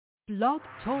Blog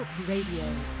Talk Radio.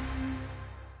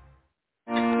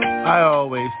 I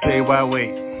always say, why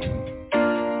wait?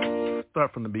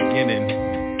 Start from the beginning.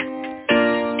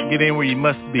 Get in where you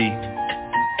must be.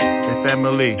 Hey,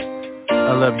 family,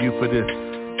 I love you for this.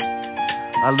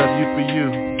 I love you for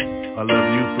you. I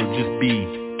love you for just be.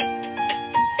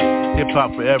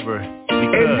 Hip-hop forever.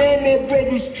 Because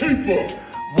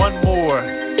one more,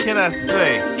 can I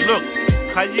say? Look,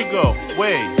 how you go?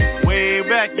 Way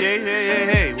back,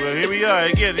 hey. Well, here we are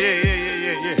again,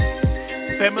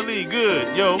 yeah. Family,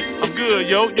 good, yo. I'm good,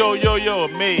 yo.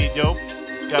 I'm made, yo.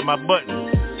 Got my button.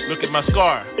 Look at my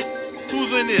scar.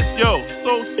 Who's in this, yo?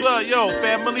 So slug, yo.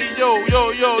 Family, yo.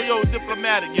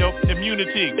 Diplomatic, yo.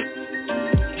 Immunity.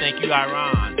 Thank you,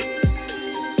 Iran.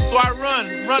 So I run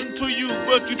to you,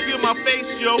 but you feel my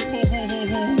face, yo.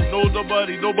 Hoo. No,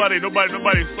 nobody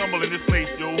stumble in this place,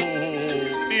 yo.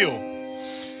 Feel.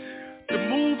 The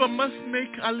move I must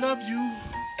make, I love you.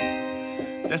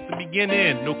 That's the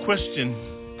beginning, no question.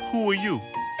 Who are you?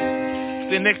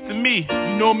 Stay next to me,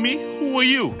 you know me? Who are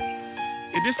you?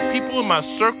 If there's people in my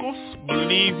circles,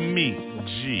 believe me,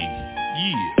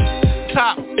 yeah.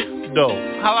 Top, though,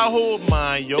 how I hold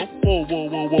mine, yo. Whoa.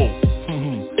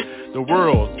 The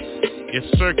world is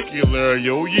circular,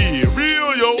 yo, yeah.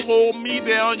 Real, yo, hold me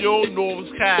down, yo.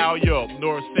 North Cal, yo.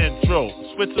 North Central,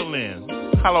 Switzerland.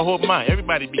 How I hold mine,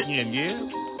 everybody begin, yeah?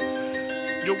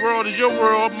 Your world is your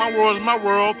world, my world is my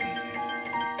world.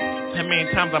 How many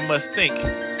times I must think,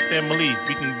 families,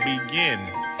 we can begin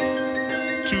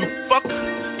to fuck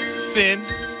sin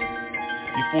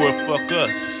before it fuck us.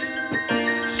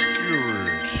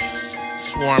 Scourge,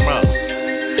 swarm up.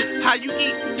 How you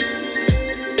eat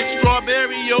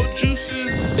strawberry, yo, juices?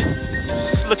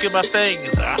 Look at my things.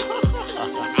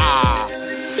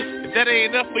 If that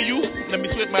ain't enough for you, let me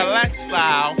switch my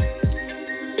lifestyle.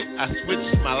 I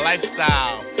switched my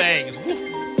lifestyle. Fangs.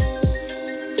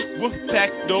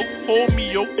 WolfPack, though. Hold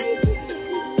me, yo.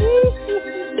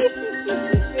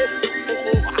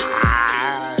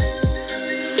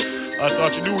 I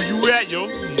thought you knew where you were at, yo.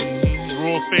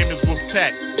 World famous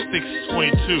WolfPack.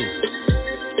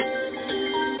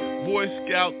 622. Boy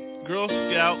Scout, Girl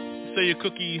Scout, say your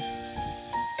cookies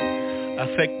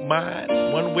affect mine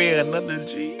one way or another,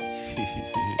 G.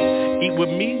 Eat with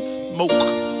me, smoke,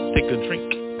 take a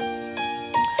drink.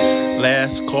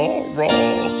 Last call, raw.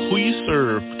 Who you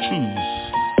serve? Choose.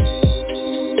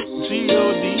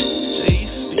 G-O-D-J-C.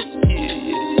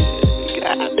 Yeah.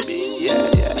 Got me.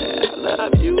 Yeah. I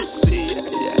love you. See.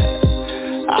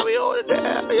 Yeah. I'll be on it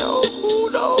down, yo.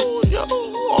 Who knows, yo?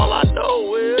 All I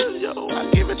know is, yo, I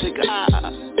give it to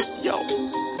God. Yo.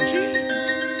 G-O-D-J-C.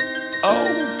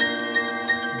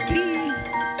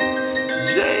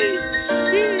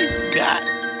 Got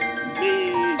me.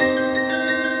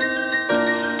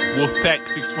 WolfPack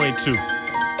 622.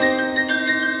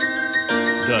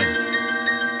 Done.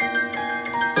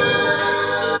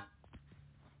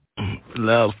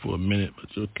 Loud for a minute, but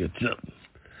you'll catch up.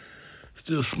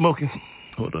 Still smoking.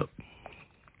 Hold up.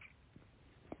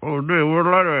 Oh, there, where's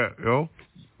the lighter at, yo?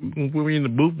 You can put me in the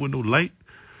booth with no light?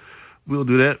 We'll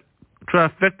do that.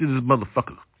 Trifecta this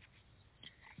motherfucker.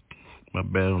 My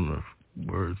bad on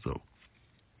the words, though.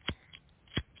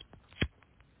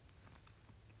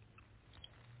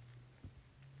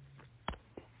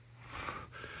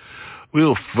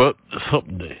 We'll fuck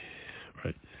someday,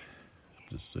 right?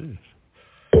 Just saying.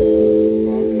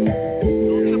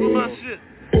 Don't trip on my shit.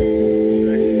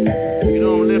 You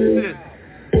don't lift it.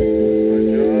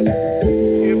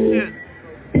 Give it.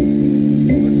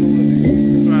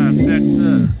 Try affect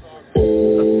us.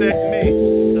 Affect me.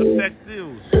 Affect you.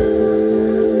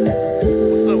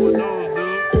 What's up with those,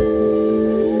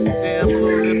 dude? Damn, I'm a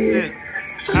little lifted.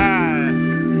 High.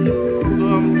 So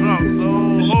I'm drunk. So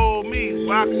hold me.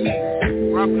 Rock me.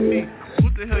 Rock with me.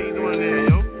 What the hell you doing there,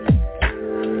 yo?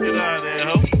 Get out of there,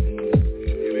 ho.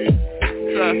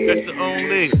 Trifecta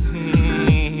only.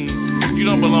 You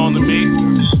don't belong to me.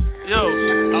 Yo,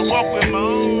 I walk with my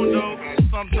own, though.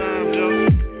 Sometimes, yo.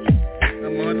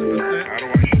 I'm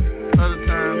 100%. Other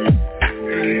times,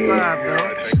 85,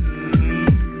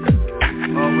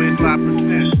 though. Always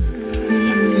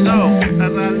 5%. So,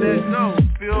 as I let go,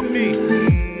 feel me.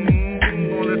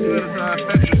 Gonna listen to the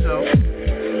Trifecta show.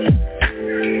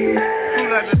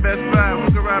 The best ride,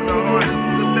 look around the horn,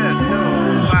 who's the best, yo,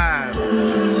 5.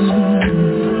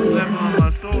 11 on my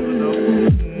shoulder, though.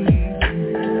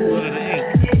 Look at the ink.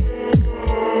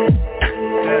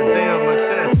 Got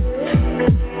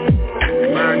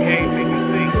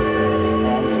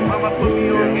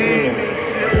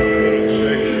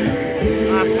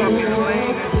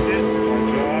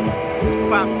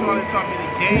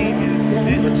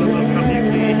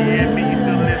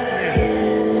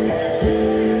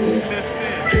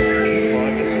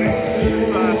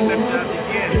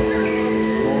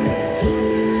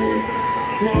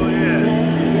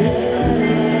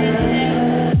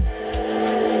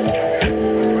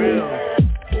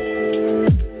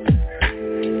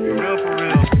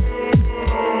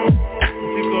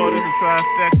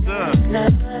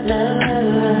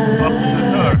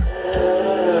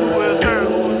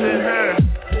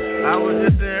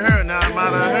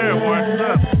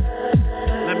up.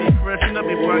 Let me freshen up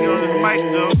before I get on this mic,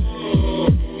 though.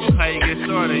 How you get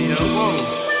started, yo? Whoa.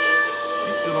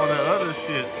 You still on that other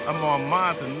shit. I'm on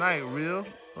mine tonight, real.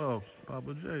 Oh,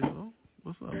 Papa J, though.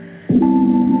 What's up?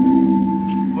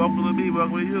 Welcome to me,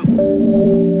 welcome to you.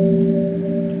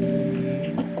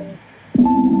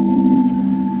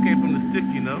 Came from the stick,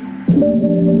 you know.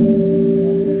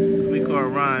 We call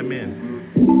rhyme in.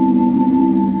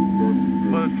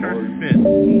 But a church spin.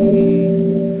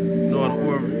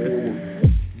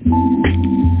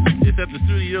 It's at the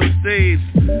studio stage.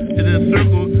 To the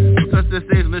circle. Touch that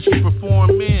stage unless you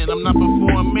perform in. I'm not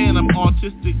performing, I'm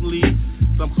artistically.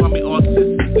 Some call me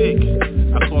autistic.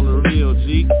 I call it real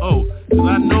G. Oh, cause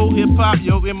I know hip-hop,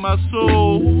 yo, in my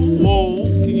soul. Whoa,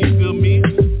 can you feel me?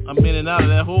 I'm in and out of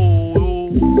that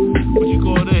hole. What you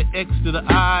call that? X to the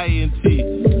I and T.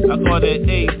 I call that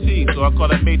AT, so I call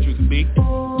that Matrix B. You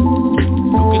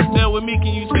can stay with me,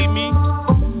 can you see me?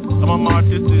 I'm on my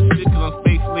artistic shit cause I'm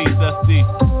space late, dusty.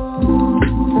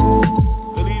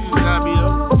 But these just gotta be up.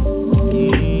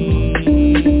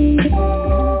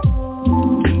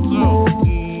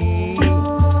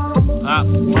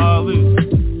 Marley,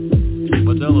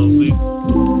 Modelo, see?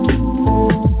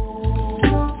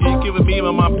 You giving me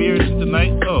my beard shit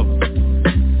tonight? Oh,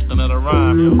 another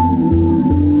rhyme, yo.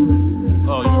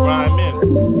 Oh, you rhyme in.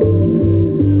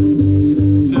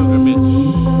 Pilgrimage.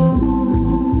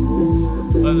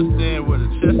 Understand where the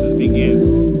chests begin.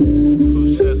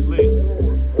 Who's chest late?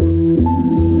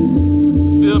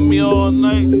 Feel me all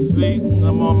night, see?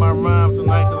 I'm on my rhyme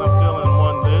tonight cause I'm feeling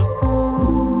one day.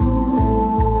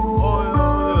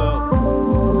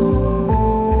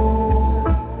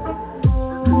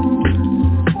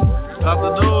 Out the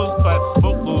nose, pipe,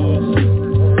 smoke booze.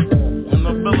 And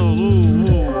the bellows,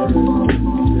 ooh.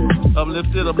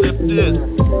 Uplifted.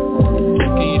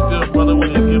 Can you feel, brother, when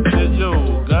you give it? Yo,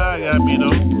 God got me,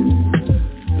 though.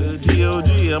 The G.O.G.,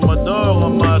 I'm a dog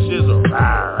on my shit, so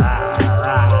rah, rah,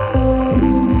 rah.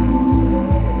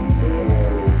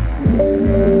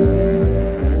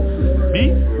 B?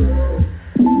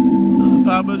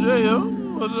 Papa J, yo,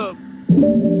 what's up?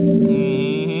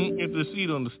 Get the seat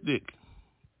on the stick.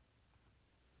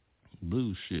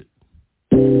 Blue shit.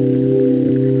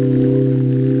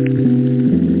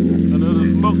 Another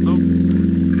smoke though.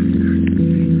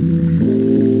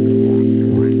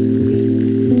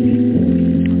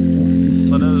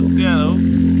 Another piano.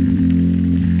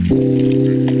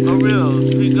 For real,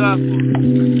 street gospel.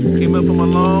 Came up from a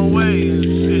long way and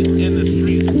shit. In the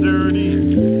streets, dirty.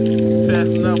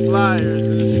 Passing out flyers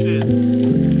and shit.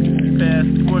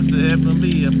 Passports to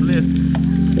heavenly, a blessing.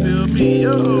 Feel me,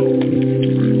 yo.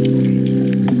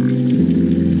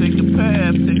 Take the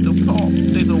path, take the talk,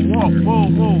 take the walk, whoa.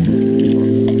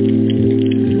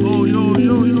 Oh, yo.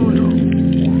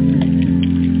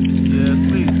 Yeah,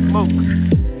 please, smoke.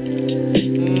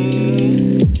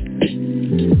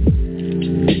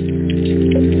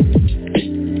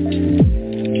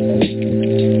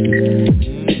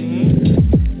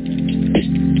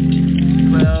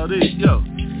 Cloudy, yo.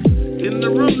 In the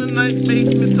room tonight,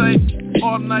 basement tight,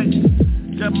 all night.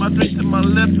 Got my drink to my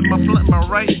left and my blunt to my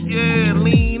right. Yeah,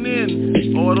 lean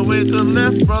in. All the way to the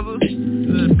left, brother.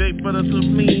 The big brother to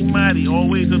me, mighty. All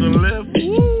the way to the left.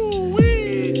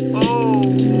 Woo-wee. Oh,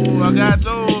 I got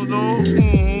those, though.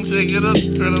 Shake it up,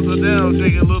 turn it down,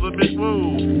 shake it a little bit.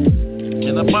 Whoa.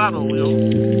 In a bottle, yo.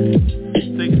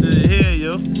 Take it to the head,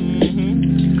 yo.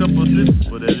 Couple of sips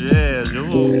for that ass, yo.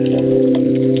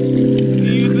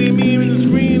 You see me in the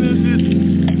screen and shit?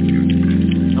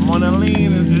 I'm on that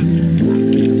lean and shit.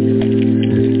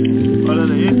 Oh,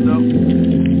 that's a hit, though.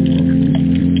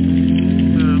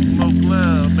 Smoke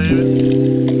loud, baby.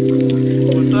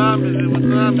 What time is it? What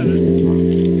rhyme in this shit?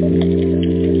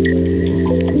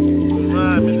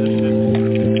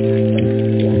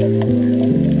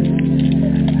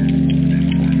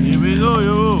 Here we go,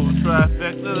 yo.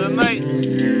 Trifecta tonight.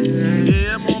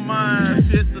 Yeah, I'm on my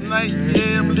shit tonight.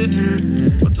 Yeah, I'm lit.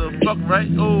 What the fuck, right?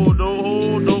 Oh, no.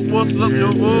 What's up, yo?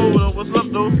 Oh, what's up,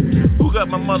 though? Who got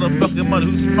my motherfucking money?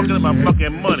 Who's fucking my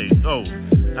fucking money? Oh,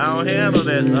 I don't handle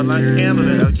that. I like handle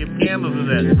that. I give candles to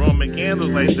that. Roman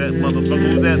candles like that, motherfucker.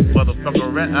 Who's that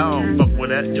motherfucker rat? I don't fuck with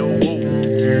that, yo. Whoa.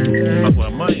 Fuck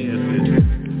with money and shit.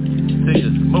 Take a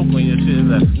smoke on your shit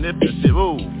and that sniff and shit.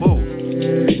 Whoa.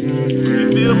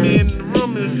 You feel me in the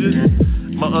room and shit?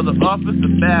 My other office, the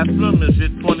bathroom and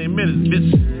shit. 20 minutes,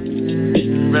 bitch.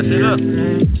 Rest it up.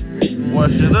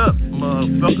 Wash it up,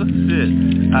 motherfucker. Shit.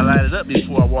 I light it up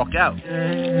before I walk out.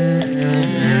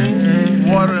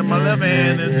 Water in my left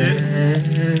hand and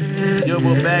shit.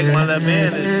 Yobo bag in my left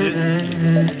hand and shit.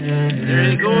 There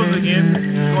he goes again.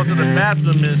 Going to the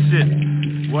bathroom and shit.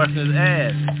 Washing his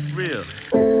ass. real.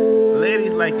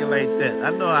 Ladies like it like that. I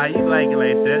know how you like it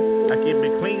like that. I keep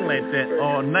it clean like that,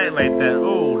 all night like that.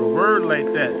 Oh, the word like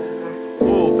that.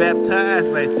 Oh, baptized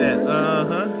like that.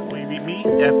 When we meet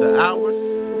after hours,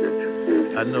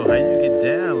 I know how you get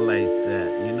down like that.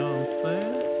 You know what I'm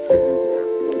saying?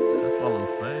 That's all I'm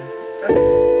saying.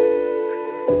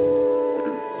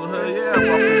 So hell yeah, I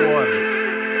walk the water.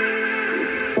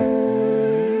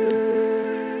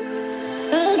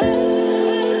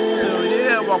 Hell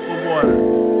yeah, I walk the water.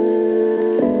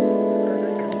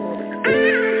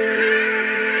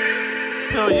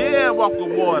 Hell yeah, I walk the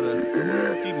water.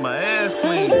 Keep my ass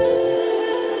clean.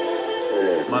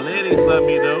 My ladies love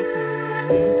me though.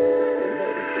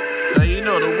 Now you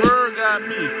know the word got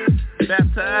me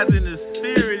baptized in the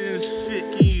spirit and shit.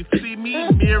 Can you see me?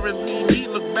 Mirror me,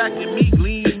 look back at me,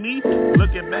 glean me,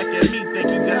 looking back at me, thank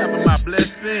you God for my blessings.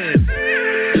 Saved in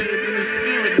the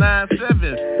spirit,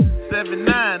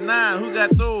 97799. Who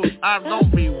got those? I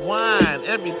don't rewind.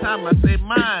 Every time I say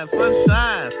mine,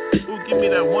 sunshine. Who give me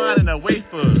that wine and that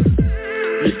wafer?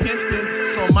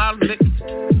 Repentance from my lips.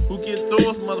 Who get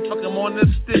those? Motherfucker, I'm on this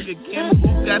stick again.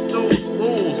 Who got those?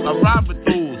 Fools, I rob with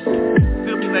those.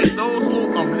 Feel me like those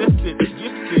who I'm lifted,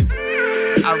 gifted.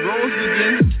 I rose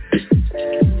again.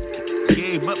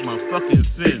 Gave up my fucking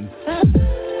sins.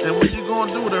 And what you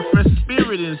gonna do with a fresh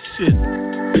spirit and shit?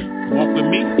 Walk with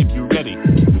me if you're ready.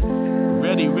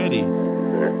 Ready, ready.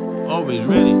 Always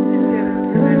ready.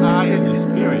 High in the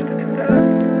spirit.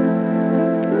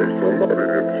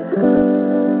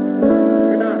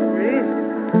 You're not ready.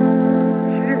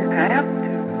 You didn't have to.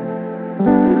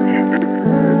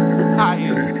 High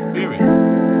in the spirit.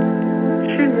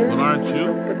 Well, aren't you?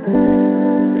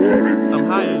 I'm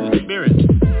high in the spirit.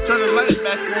 Turn the lights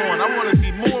back on. I want to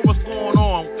see more of what's going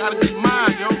on. Gotta keep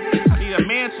mine, yo. I need a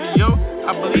mansion, yo.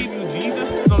 I believe you,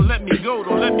 Jesus. Don't let me go.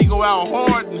 Don't let me go out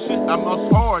hard and shit. I'm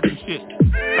just hard and shit.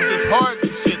 I'm just hard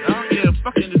and shit. I don't care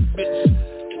fucking this bitch.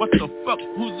 What the fuck?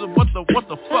 What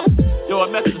the fuck? Yo,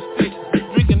 I'm at the stick.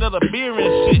 Drink another beer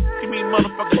and shit. Give me a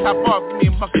motherfucking top off.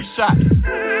 Give me a fucking shot.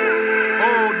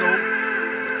 Oh, no.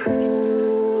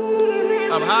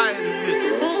 I'm high in this bitch.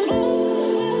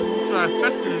 I'm trying to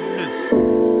fetch this bitch.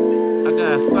 I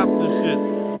gotta stop this shit.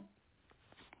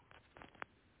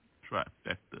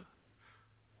 Trifecta.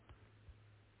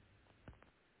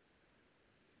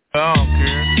 I don't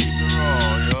care. Keep it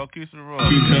raw, yo. Keep it raw.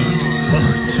 Because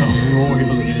so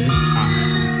royally this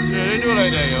time. Yeah, they do it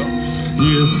like that, yo.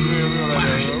 You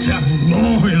like just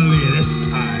royally this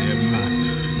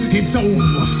time. It's over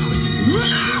for you.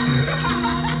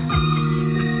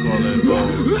 Call it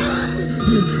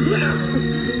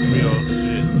real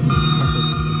shit.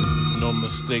 No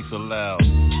mistakes allowed.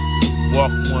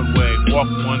 Walk one way, walk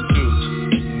one two.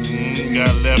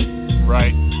 Got left,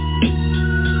 right.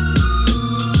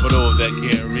 For those that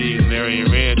can't read, Larry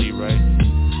Randy, right?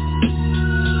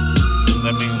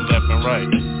 That means left and right.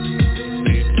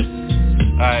 See?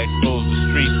 I expose the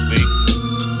streets, see?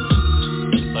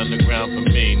 It's underground for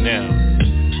me now.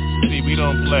 See, we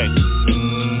don't play.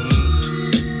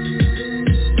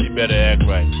 You better act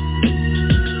right.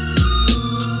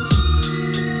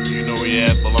 You know where your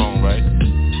ass belong, right?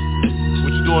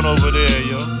 What you doing over there,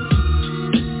 yo?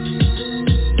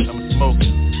 I'm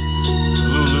smoking.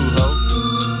 Lulu, ho.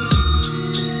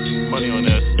 Money on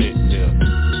that stick, yeah.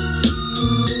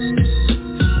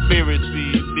 Spirit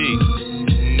CB.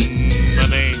 My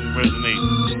name resonates.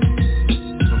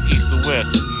 From east to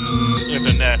west.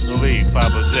 Internationally,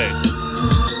 Papa J.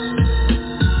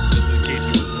 Just in case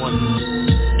you was wondering.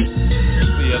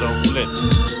 See, I don't flip.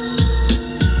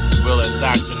 Well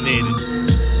indoctrinated.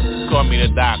 Call me the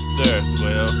doctor.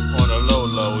 Well, on the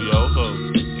low, yo. So,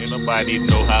 ain't nobody even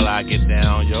know how I get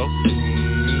down, yo.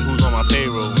 Who's on my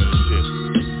payroll and shit?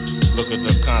 Look at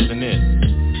the continent.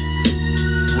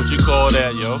 What you call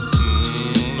that, yo?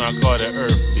 I call that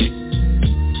Earth, B.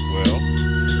 Well,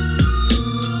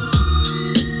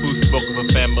 who spoke of a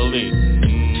family?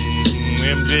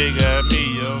 MJ got me,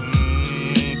 yo.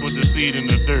 Put the seed in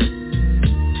the dirt.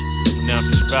 Now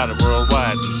she's sprouted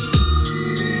worldwide and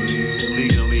shit.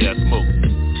 Legally I smoke.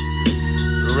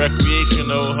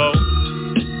 Recreational hoe?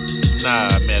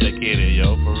 Nah, medicated,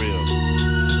 yo, for real.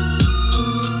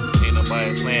 Ain't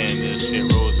nobody playing this shit.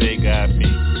 Rose got me.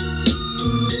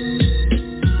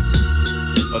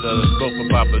 Other than spoke for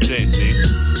Papa J, see?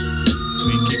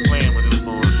 We keep playing with this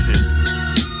bullshit.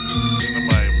 Ain't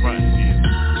nobody front shit.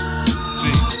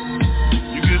 See?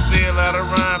 You can say a lot of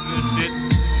rhymes and shit.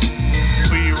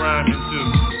 Who you rhyming to?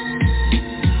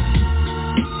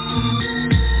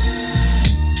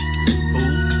 Who?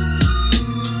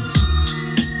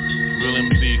 Real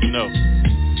MCs know.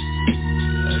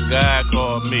 A guy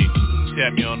called me.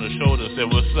 Tap me on the shoulder, say,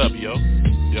 what's up, yo?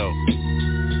 Yo.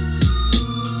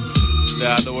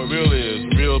 Now I know what real is,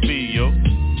 real B, yo.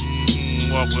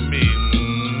 Walk with me.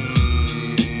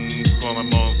 Call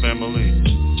him on family.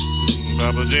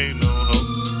 Papa J, no ho.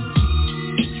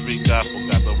 Street gospel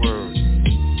got the word.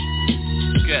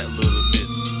 Scat a little bit,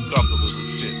 talk a little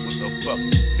shit. What the fuck,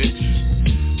 bitch?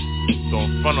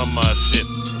 Don't front on my shit.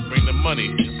 Bring the money,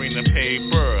 bring the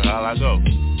paper. How I go?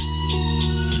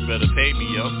 You better pay me,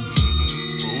 yo.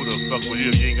 Well, who the fuck was you?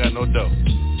 You ain't got no dough.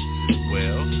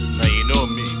 Well, now you know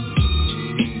me.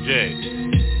 J,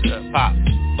 Pop,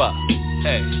 Ba,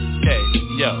 hey, hey,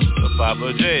 yo, the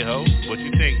Papa J, ho. What you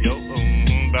think, yo?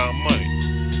 About money.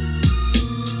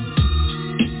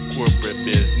 Corporate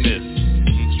business,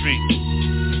 street,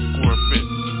 corporate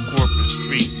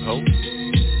street, ho.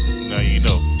 Now you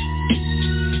know.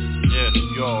 Yes,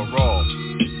 y'all raw.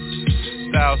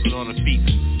 1,000 on the feet.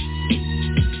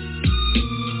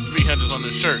 300 on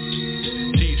the shirt.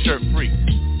 T-shirt free.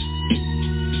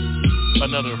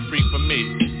 Another freak for me.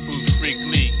 Who's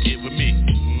freakly? Get with me.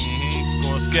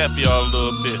 Gonna scap y'all a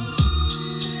little bit.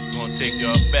 Gonna take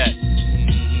y'all back.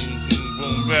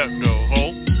 Boom back though, ho.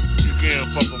 You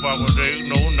can't fuck about what they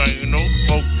know. Now you know.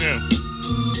 Smoke them.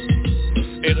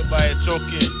 Ain't nobody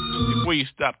choking. Before you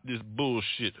stop this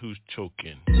bullshit, who's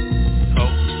choking? Ho.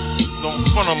 Don't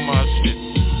front on my shit.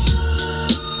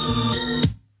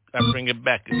 I bring it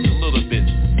back just a little bit.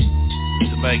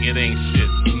 Just like it ain't shit.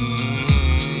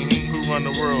 Run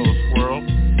the world, squirrel.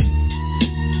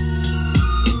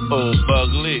 Oh,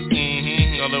 bugly.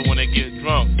 I love when they get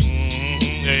drunk.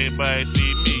 Everybody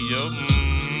see me, yo.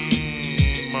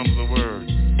 Mum's the word.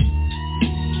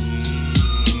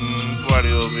 Party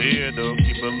over here, though.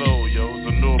 Keep it low, yo.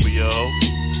 Zenobia, ho.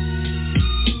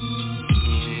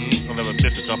 I'll never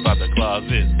bitch to jump out the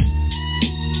closet.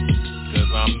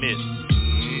 Cause I'm it.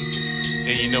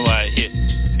 And you know I hit.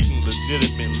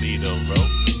 Legitimately, though, bro.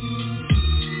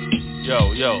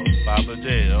 Yo, Papa J,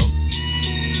 yo.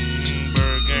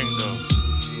 ByrdGang, though.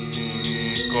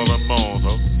 Call them bones,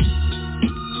 ho.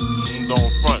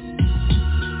 Don't front.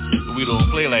 We don't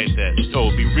play like that. Yo,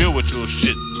 be real with your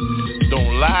shit.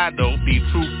 Don't lie, though. Be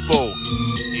truthful.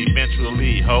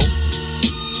 Eventually, ho.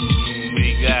 We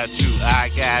got you. I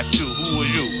got you. Who are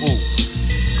you? Who?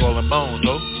 Call them bones,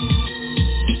 ho.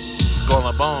 Call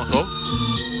them bones, ho.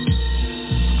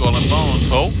 Call them bones,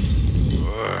 ho.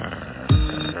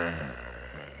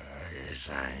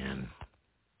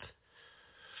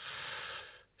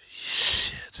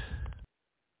 Shit.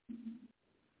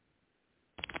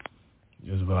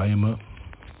 Just volume up.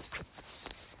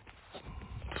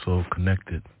 So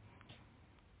connected.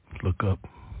 Look up.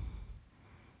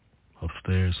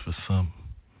 Upstairs for some.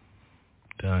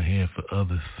 Down here for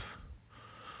others.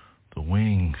 The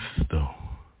wings, though.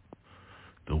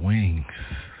 The wings.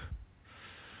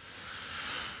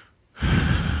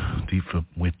 Deep from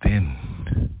within.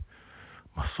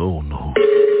 My soul knows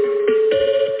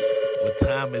what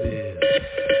time it is.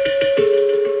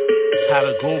 How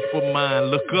to go for mine.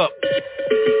 Look up.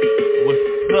 What's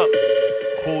up?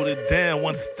 Hold it down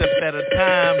one step at a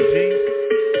time, G.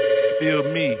 Feel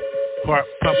me. Heart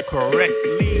pump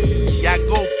correctly. I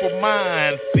go for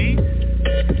mine, see?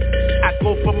 I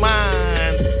go for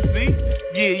mine, see?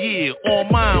 Yeah, on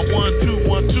mine. 1, 2,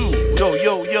 1, 2. Yo.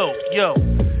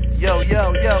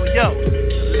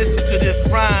 Listen to this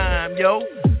rhyme, yo.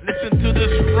 Listen to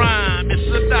this rhyme.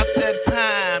 It's about that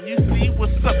time. You see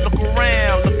what's up? Look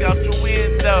around. Look out your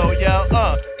window, yo.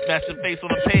 Smash your face on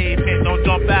the pavement. Don't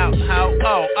jump out. How?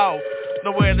 Oh.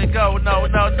 Nowhere to go. No.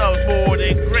 More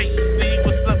than great. See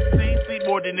what's up? See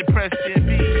more than impressing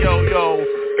me, yo.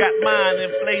 Got mind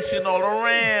inflation all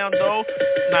around, though.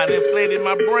 Not inflating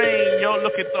my brain, yo.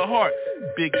 Look at the heart.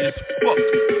 Big as fuck.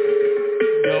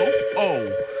 Yo,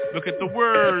 look at the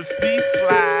words, see,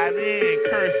 slide in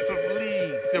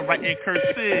cursively, still writing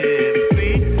cursive,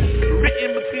 see,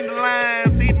 written between the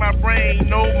lines, see, my brain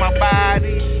know my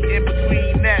body, in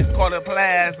between that, call it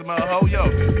plasma, ho, yo,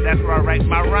 that's where I write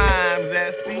my rhymes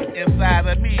at, see, inside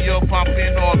of me, yo,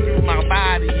 pumping all through my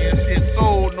body and shit,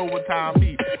 soul know what time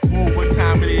it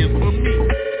is for me,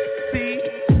 see,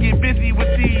 get busy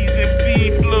with these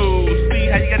MC flows, see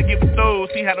how you gotta get with those,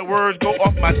 see how the words go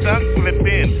off my tongue,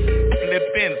 flipping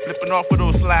off of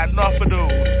those, sliding off of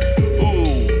those.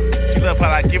 Ooh, she love how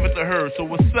I give it to her. So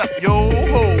what's up, yo?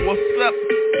 What's up,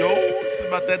 yo? It's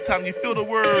about that time you feel the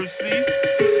words, see?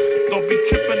 Don't be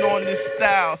tripping on this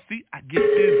style, see? I get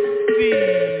this, see?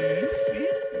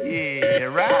 Yeah,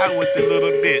 ride with it a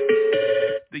little bit.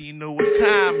 Then you know what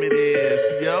time it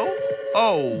is, yo?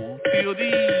 Feel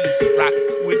these, rock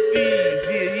with these,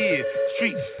 yeah.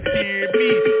 Streets, hear me,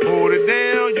 hold it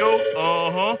down, yo,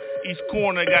 East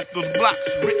corner got those blocks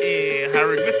written,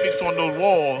 hieroglyphics on those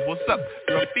walls. What's up?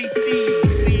 Graffiti,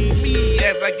 see me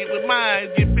as I get with mine,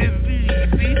 get busy.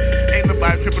 See, ain't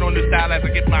nobody tripping on this style as I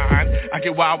get mine. I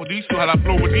get wild with these, so how I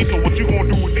flow with these. So what you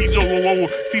gonna do with these? Oh, oh, oh.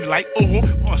 See the light, oh,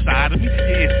 on the side of me,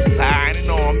 yeah, it's shining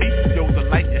on me. Yo, the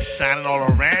light is shining all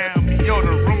around me. Yo,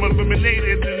 the room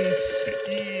illuminated and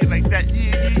yeah, like that.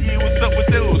 Yeah. What's up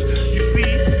with those? You see?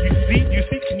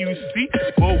 Can you see?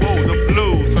 Whoa, the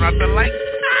blues. Turn out the light.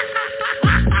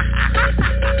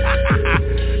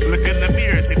 Look in the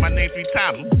mirror, say my name 3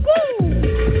 times. Woo!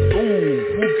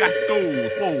 Ooh, who got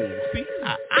those? Whoa, see?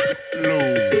 Low.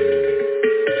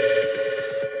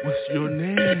 What's your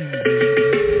name, baby?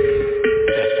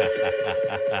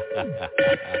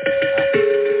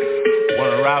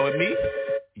 Wanna ride with me?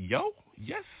 Yo,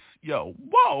 yes, yo,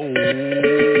 whoa,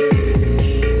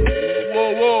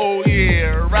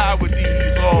 yeah, ride with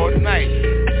these all night.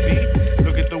 See,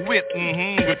 look at the whip,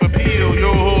 whip appeal,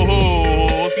 yo,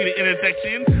 ho. See the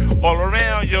intersection all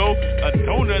around, yo. A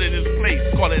donut in this place,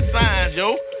 call it signs,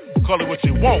 yo. Call it what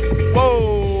you want.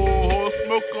 Whoa,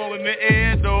 smoke all in the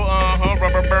air, though.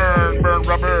 Rubber burn,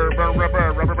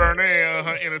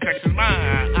 intersection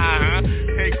mine.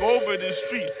 Take over the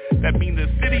street. That means the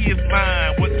city is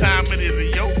mine. What time it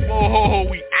is, yo? Whoa,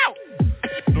 we out.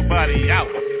 Nobody out.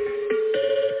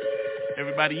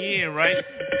 Everybody in, right?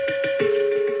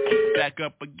 Back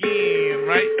up again,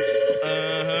 right?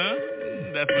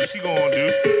 That's what she gonna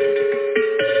do.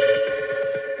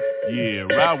 Yeah,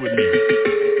 ride with me.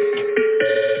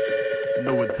 You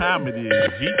know what time it is,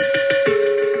 G.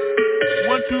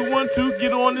 1, 2, 1, 2,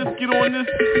 get on this.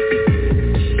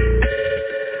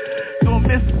 Don't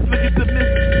miss, look at the miss.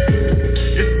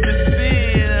 It's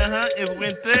missing, it's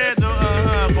winter,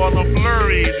 though, call them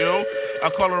flurries, yo. I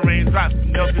call them raindrops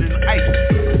melted in ice.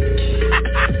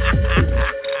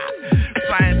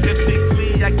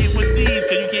 Scientifically, I get with these,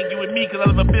 cause you can't get with me, cause I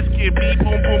love a biscuit, beat,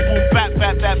 boom, fat,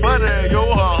 butter, yo,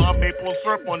 maple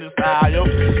syrup on this style, yo,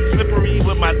 slippery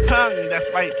with my tongue, that's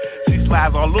right, she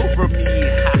slides all over me,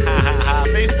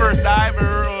 face first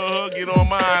diver, get on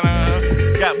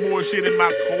mine, got more shit in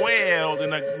my coil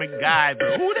than a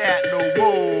MacGyver, who that, no,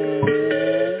 whoa,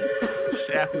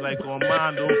 Shaft like on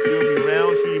mine, don't feel me,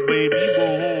 round tree, baby,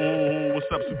 whoa,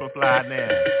 what's up, Superfly now,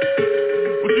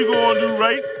 what you gonna do,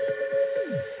 right?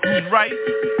 Who's right?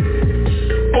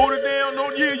 Hold it down,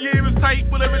 no, yeah, it's tight,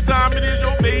 but every time it is,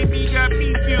 your baby got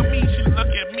me, feel me, she look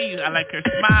at me, I like her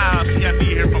smile, she got me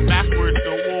here from backwards,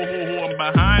 so whoa, I'm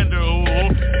behind her,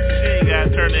 she ain't gotta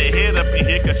turn her head up in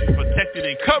here, cause she's protected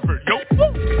and covered, yo,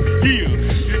 yeah,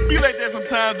 it be like that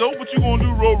sometimes, though, what you gonna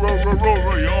do, roll,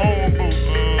 your own boat,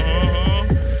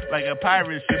 like a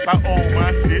pirate ship, I own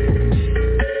my shit,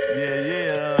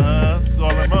 yeah, it's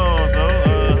all I'm on, though,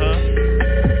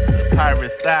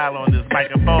 pirate style on this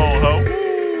microphone, ho.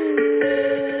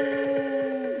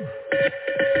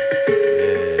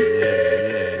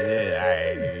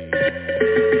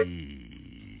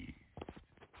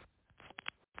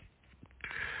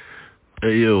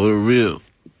 Hey, yo, we're real.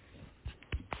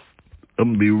 I'm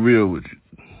gonna be real with you.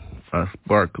 I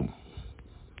spark them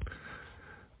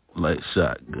like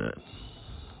shotgun.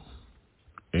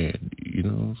 And you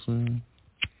know what I'm saying?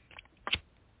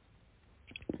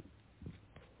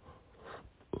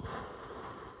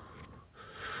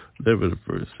 Never the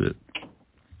first hit.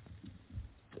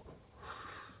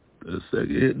 The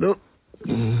second hit, nope.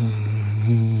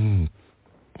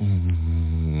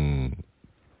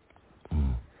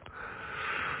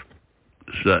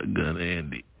 Shotgun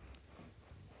Andy.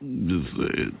 Just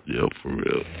say it, yo, for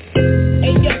real.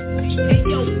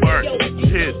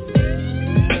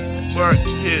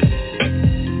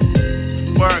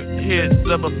 Spark hit,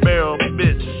 double barrel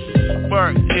bitch.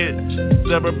 Spark hit,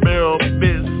 double barrel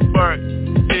bitch. Spark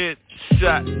hit,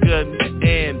 shotgun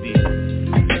Andy.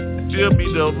 Still be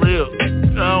the real.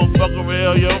 I don't fuck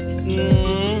around, yo.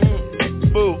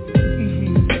 Boo.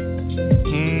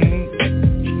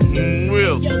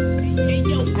 Real.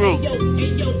 Screw.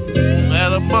 Add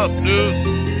them up, dude.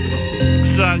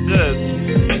 Shotgun.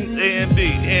 A&D.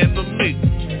 Handle me.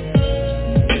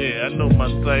 Yeah, I know my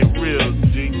thing real.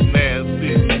 G.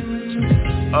 Nasty.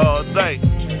 All night.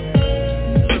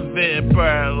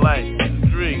 Vampire light.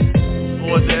 Drink.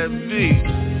 Or that V.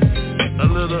 A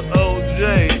little OJ.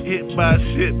 Hit my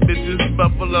shit, bitches.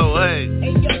 Buffalo. Hey.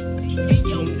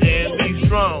 And be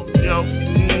strong, yo.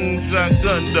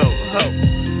 Shotgun though. Ho.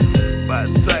 My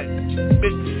type,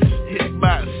 bitch, hit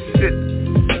my shit.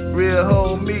 Real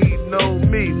homie, know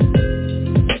me.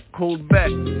 Hold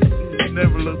back,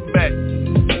 never look back.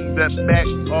 That back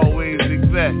always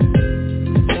exact.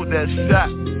 Hold that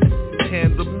shot,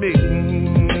 handle me.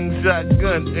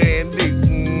 Shotgun Andy.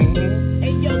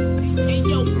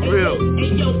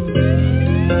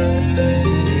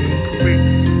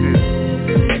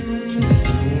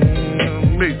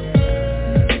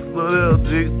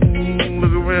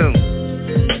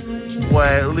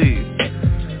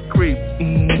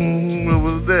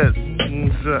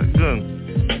 shotgun.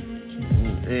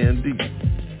 Andy,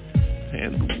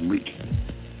 handle me.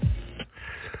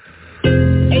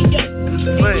 Just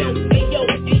saying.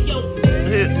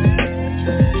 Hit.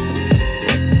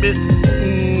 Bit.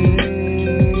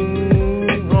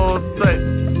 All tight.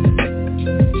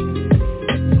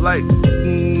 Light.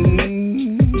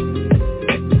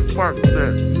 Spark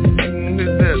that.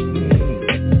 Hit that.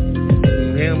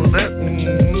 Handle that.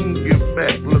 Give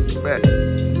back. Look back.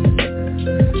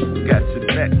 Got your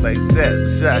back like that.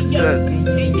 Shotgun.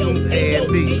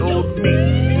 Andy, old me.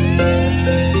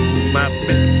 My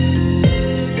bitch.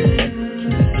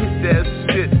 Hit that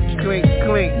shit. Clink,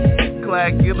 clink.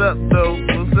 Clack it up, though.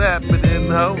 What's happening,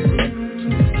 ho?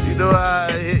 You know how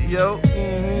I hit, yo?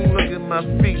 Look at my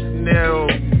feet. Narrow.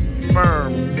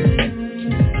 Firm.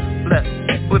 Flat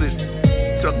footed.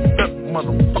 Chucked up,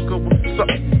 motherfucker. What's up,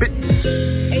 bitch?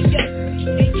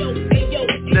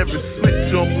 Never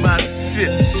switch on my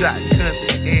shit. Shotgun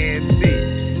Andy.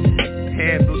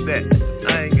 Handle that. I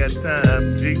ain't got time,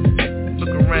 G.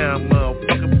 Look around,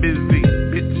 motherfucker, busy,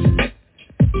 bitch.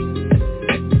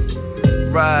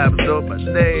 Rhymes on my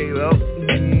name, oh.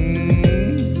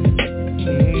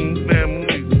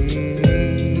 Family,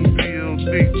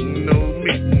 POD, know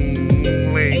me,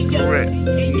 ain't correct,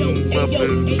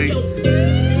 public beat.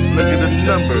 Look at the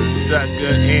numbers,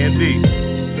 Shotgun Andy.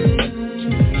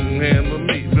 Handle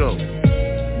me, go.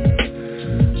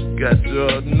 Got you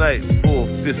all night,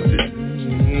 4-fisted,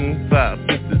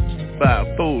 5-fisted,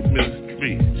 5-fold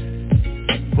ministry.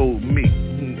 Hold me,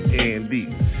 Andy,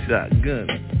 shotgun.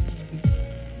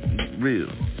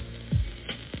 Real.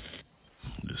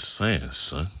 I'm just saying,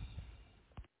 son.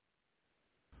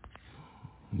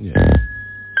 Yeah.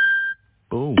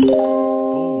 Boom.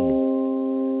 Boom.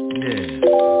 Yeah.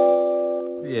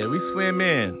 Yeah, we swim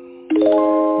in.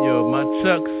 Yo, my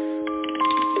chucks,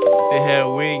 they have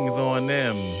wings on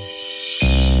them.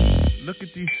 Look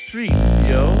at these streets,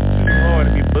 yo. Too hard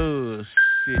to be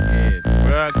bullshitting.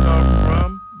 Where I come from,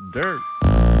 dirt.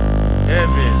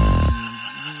 Heaven.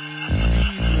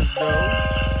 Jesus, though.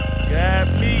 Got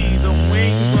me, the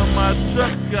wings on my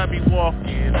truck got me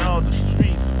walking. All the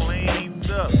streets flamed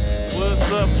up.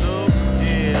 What's up, though?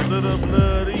 Yeah, little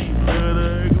bloody, blood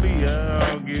ugly. I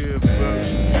don't give a fuck.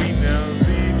 See now,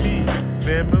 see me.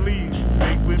 Family,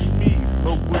 drink with me,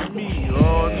 smoke with me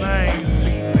all night.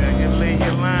 Lay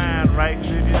your line right,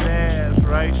 live your ass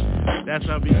right. That's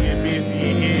how we get busy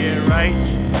in here, right?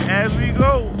 As we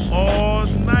go all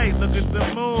night, look at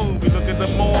the moon, we look at the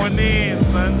morning,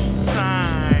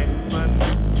 sunshine,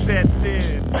 sunset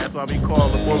in. That's why we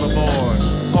call the boulevard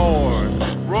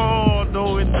hard. Raw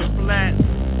though in the flat,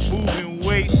 moving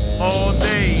weight all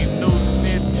day, no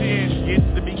snitching, get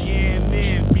the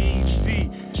beginning, BC,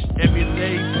 every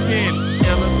day 10,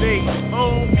 elevate,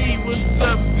 oh me, what's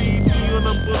up, CG on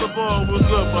the boulevard, what's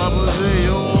up, Papa J,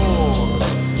 oh,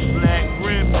 black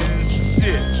rim and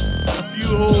shit, a few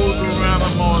holes around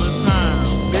them all the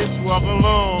time, bitch, walk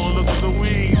along, look at the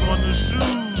wings on the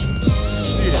shoes,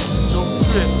 shit, don't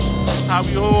trip, how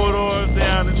we hold ours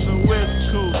down in the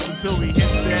west coast until we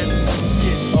hit that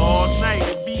shit, all night,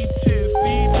 at beaches,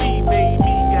 CG,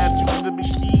 baby, got you in the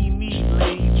bikini,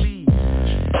 lately,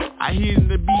 I hear in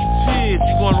the beaches,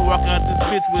 you gonna walk out this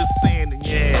bitch with sand in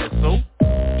your ass, so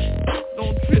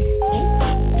don't trip, fool.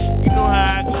 You know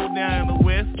how I go down in the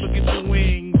west, look at the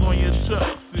wings on your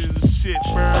trucks and shit,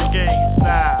 ByrdGang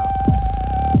style.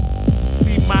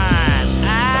 See mine,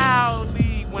 I'll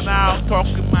leave when I'm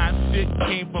talking my shit,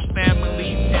 came from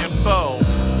family tempo.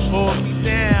 Hold me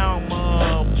down,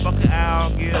 motherfucker, I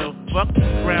don't give a fuck,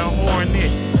 brown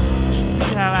hornet.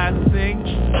 See how I sing?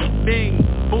 Bing,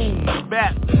 boom,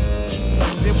 bap.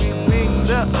 Then we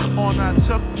winged up on our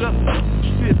chucked up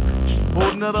shit.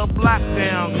 Hold another block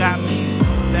down, got me.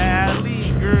 Dally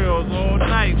girls all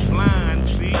night, blind,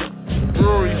 see?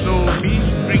 Rory told me,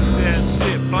 drink that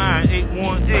shit, blind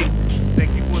 818.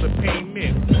 Thank you for the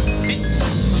payment.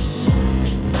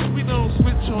 We don't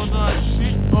switch on our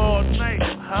shit all night,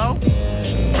 how?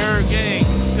 ByrdGang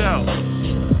show.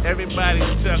 Everybody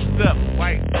chucked up,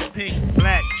 white, pink,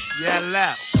 black,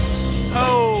 yellow.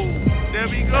 Oh, there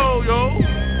we go, yo.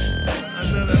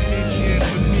 Another Indian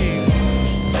for me.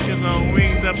 Cause I'm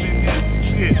winged up in this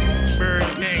shit.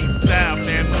 ByrdGang style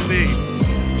family.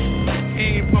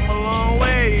 Came from a long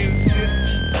way and shit.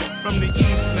 From the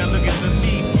east, now look at the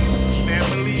meat.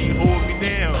 Family, hold me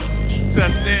down.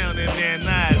 Touchdown and Van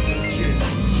Nuys and shit.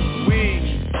 Wings,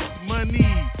 money,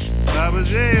 Baba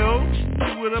J.O.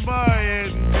 With a bar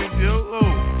and shit, yo.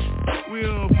 Oh, we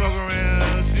don't fuck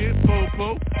around shit.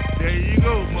 Po-po. There you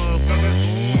go, motherfucker.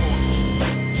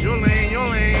 Your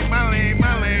lane, my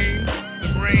lane. The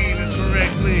brain is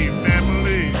correctly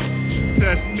family.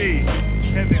 Touch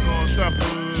Heavy on top of the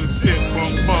shit,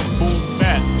 bump, bump, boom,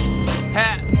 back.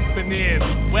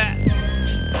 Happening, whack.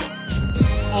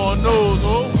 On those,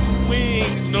 oh,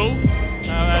 wings, no.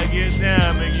 How I get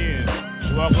down again.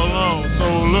 Walk along, so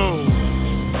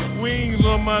low. Wings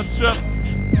on my truck.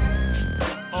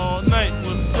 All night,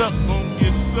 what's up, gon'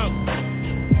 get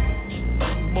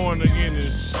sucked. Born again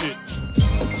and shit.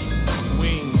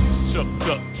 Wings chucked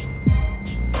up.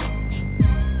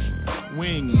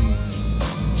 Wings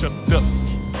chucked up.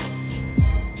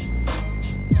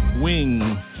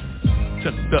 Wings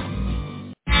chucked up.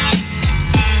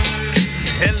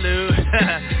 Hello.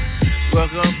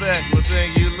 Welcome back. Well,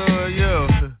 thank you, Lord. Yo.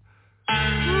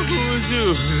 Who is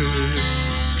you?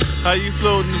 How you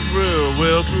floating this world?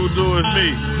 Well, through doors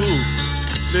me. Who?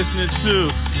 Listening to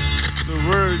the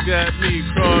word got me.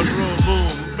 Crossroad,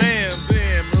 boom, bam,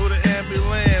 bam. Who the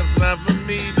ambulance? Not for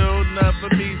me, though. Not for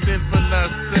me. Sent for not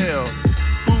sell.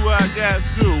 Who I got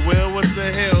through? Well, what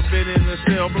the hell? Been in the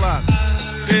cell block.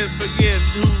 Then begin.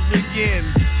 Who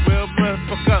begin? Well,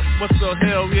 fuck up. What the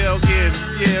hell? Yeah, again.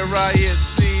 Yeah, riot.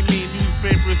 See me.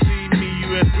 Newspaper. See me.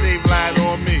 USA lied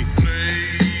on me.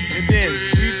 And then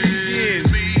we begin.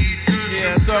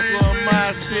 Yeah, talk on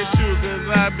my shit too, cause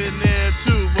I've been there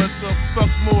too. What the fuck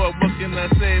more? What can I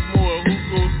say more? Who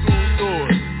goes through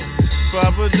doors?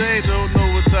 Papa J don't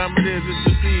know what time it is. It's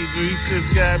the cathedral. He just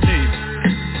got me.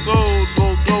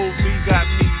 Gold, me got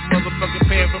me. Motherfucking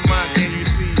paying for mine. Can you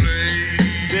see?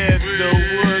 Dead no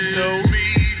wood, no.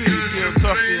 See, still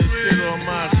talking shit on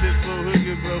my shit. So who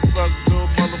gives a fuck? No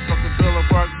motherfucker, Villa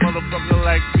Park, motherfucker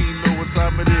like me. Know what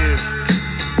time it is.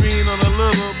 Green on a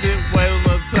little bit, white on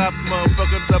the top,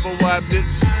 motherfucker double wide bitch.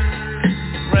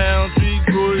 Round tree,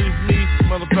 grooves me,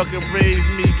 motherfucker raised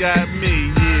me, got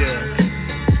me, yeah.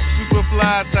 Super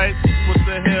fly type, what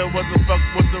the hell, what the fuck,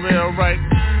 what the hell, right?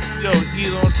 Yo,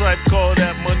 eat on tripe, call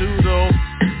that menudo,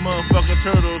 motherfucker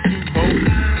turtle soup, ho.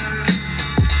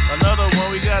 Another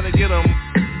one, we gotta get them.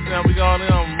 Now we got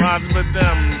them, riding with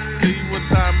them. See what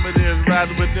time it is,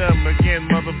 riding with them. Again,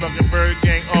 motherfucking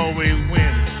ByrdGang always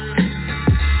wins.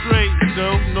 Straight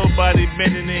though, nobody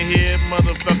bending in here,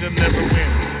 motherfucker never win.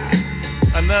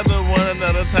 Another one,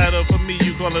 another title for me,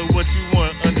 you call it what you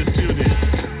want, undisputed.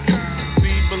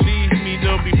 See, believe me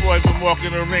though, before I even walk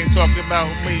in the ring, talking about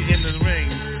me in the ring.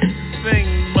 Sing,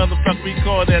 motherfucker, we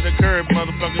call that a curb,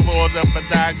 motherfucker, rolled up a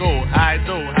die go. I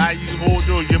know, how you hold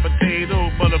those, your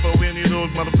potato, motherfucker, we need those,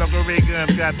 motherfucker, ray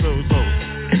guns, got those, so.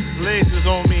 Laces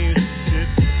on me and shit.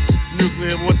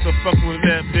 Nuclear, what the fuck was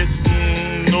that, bitch?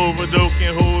 Overdose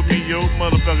can't hold me, yo,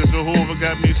 motherfucker, Jehovah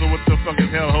got me, so what the fuck is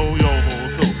hell, ho, yo, ho,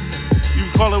 so. You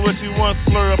call it what you want,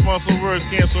 slur up on some words,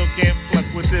 cancel, can't pluck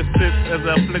with this shit, as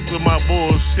I flick with my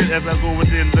bullshit, as I go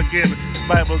within again.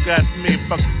 Bible got me,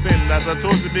 fuck sin, as I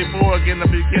told you before, again, the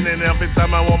beginning, every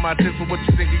time I want my tip for what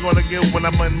you think you're gonna get when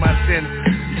I'm in my sin.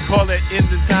 You call that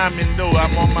ending time, and no,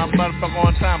 I'm on my motherfucker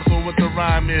on time, so what the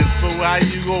rhyme is, so how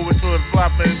you go with the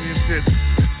flopping and shit.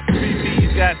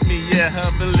 BB's got me, yeah,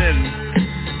 humbling.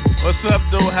 What's up,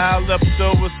 though? How up,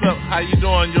 though? What's up? How you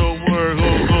doing, your word?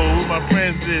 Who my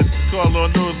friends is? Call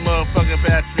on those motherfucking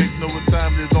Patrick. Know what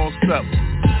time it is, don't stop.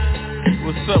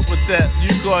 What's up with that?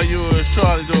 You call yours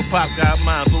Charlie, though. Pop got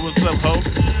mine, so what's up, ho?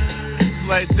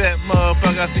 Like that,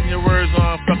 motherfucker. I seen your words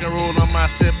on fucking roll on my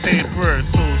shit paper.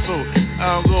 So,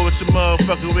 I don't go with your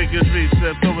motherfucking wicked street.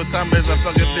 So what time is I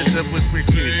fucking bitch up with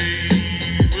wicked?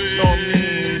 Don't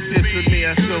mean shit to me.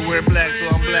 I still wear black,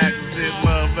 so I'm black as shit,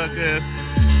 motherfucker.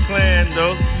 Clan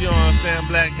though, you understand,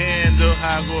 black hand though,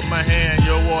 how I go with my hand,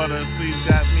 your water and sleep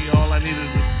got me, all I need is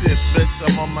a sip, bitch,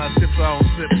 I'm on my sip, so I don't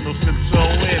sip, no sip, so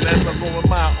in, that's I'm going with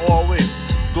mine, always,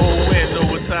 go in, know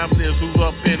what time it is, who's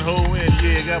up in, who in,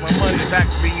 yeah, got my money back,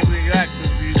 being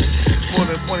active, more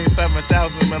than 27,000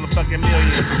 motherfucking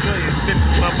millions, billions,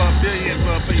 bitches, motherfucking billions,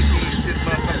 motherfucking shit,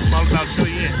 motherfucking all about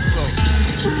trillions, so,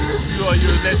 you are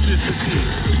your electricity,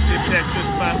 if that's just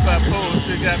my side pole,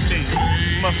 shit got me,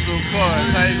 muscle cars,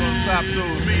 how you gonna stop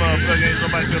those, motherfucker, ain't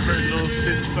nobody converting those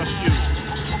bitches, fuck you,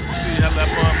 see how that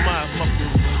my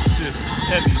muscles and shit,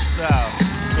 heavy style,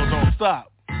 so don't stop.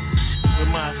 With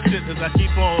my shit, as I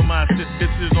keep on with my shit,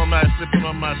 bitches on my slipping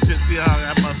on my shit, see how I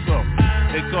got myself.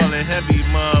 They call it heavy,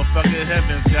 motherfucker,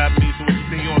 heavens got me, so what you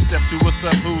think you on step 2, what's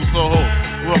up, who's so ho?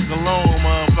 Walk alone,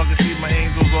 motherfucker, see my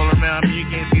angels all around me,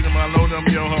 you can't see them, I know them,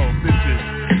 yo ho, bitches.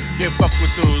 Can't fuck with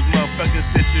those motherfucking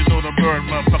stitches, know the bird,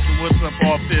 motherfucker, what's up,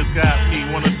 all this got me,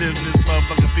 want a business,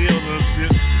 motherfucking field or shit.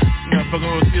 Motherfucker,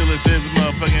 on steelers is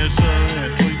motherfucking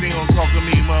insurance, so you think gonna talk to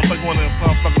me, motherfucker, want a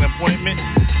motherfucking appointment?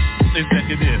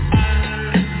 Executive.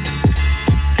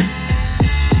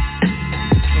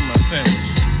 My sandwich.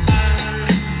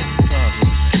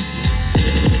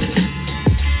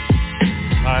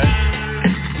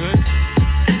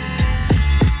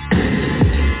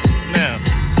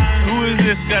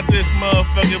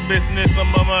 your business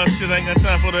on my shit. I ain't got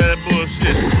time for that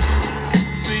bullshit.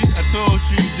 See, I told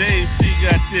you, JC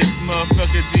got this,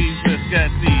 motherfucker Jesus got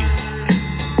these.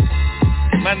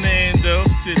 My name though,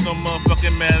 shit don't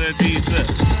motherfucking matter,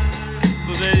 Jesus.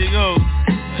 So there you go,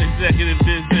 executive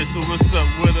business. So what's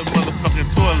up with a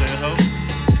motherfucking toilet, ho?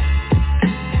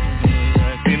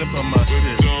 I clean up on my shit.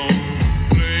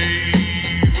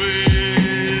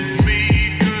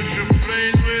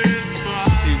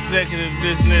 Executive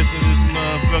business in this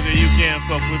motherfucker, you can't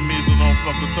fuck with me, so don't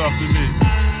fucking talk to me.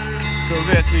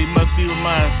 Correctly, must be with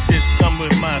my shit, come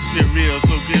with my shit real,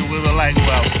 so get with the light go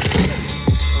out.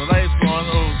 The light's on,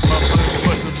 oh, motherfucker,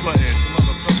 push the button.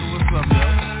 Motherfucker, what's up, yo?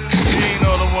 You ain't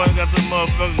know the one got the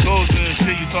motherfucking goals and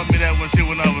shit, you taught me that one shit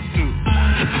when I was 2.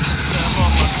 I'm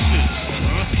on my shit.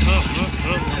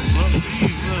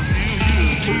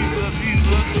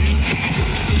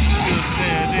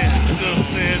 Still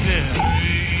staying there.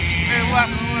 Hey, watch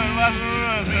and run.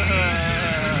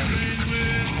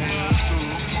 Hey, that's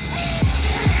cool.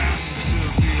 Still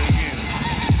see it again.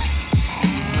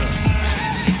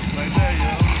 Like that,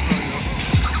 yo.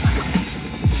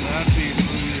 I see it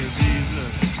through here,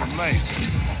 Jesus. The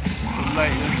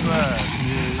light inside.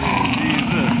 Yeah,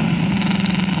 Jesus.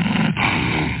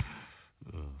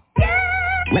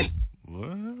 What?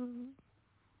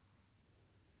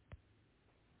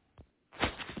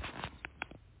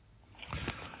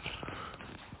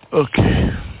 Okay.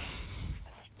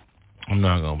 I'm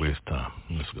not gonna waste time.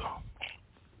 Let's go.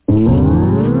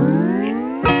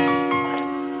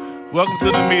 Welcome to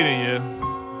the meeting, yeah.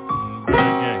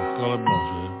 ByrdGang, call it bunch,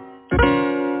 yeah.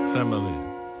 Family.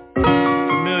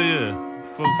 Familiar.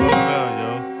 Folks all around,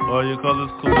 yo. All your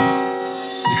colors cool.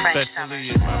 Respectfully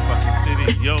in my fucking city,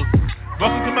 yo.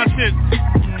 Welcome to my shit.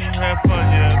 Have fun,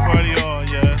 yeah. Party on,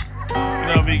 yeah. You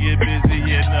know we get busy,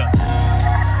 yeah, no.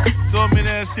 Told me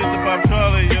that shit about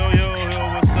Charlie, yo,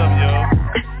 what's up, yo?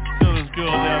 Still this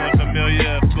girl down in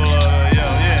Familiar, yo,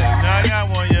 yeah. Now I got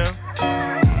one, yo.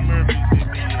 Murphy see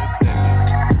me,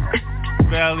 yeah.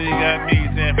 Valley got me,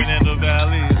 San Fernando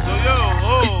Valley. So,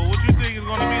 yo, what you think it's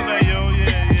gonna be like, yo?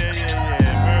 Yeah.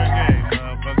 ByrdGang,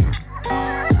 motherfucker.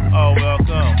 Oh,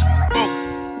 welcome. Folks,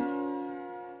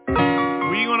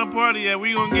 we gonna party at,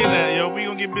 we gonna get at, yo. We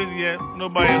gonna get busy at.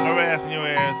 Nobody harassing your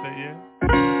ass at, yeah.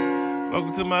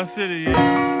 Welcome to my city, yeah.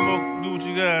 Smoke, do what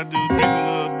you gotta do, drink a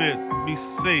little bit, be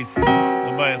safe.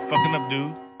 Nobody fucking up,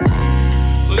 dude.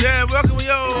 So yeah, welcome,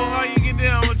 yo. How you get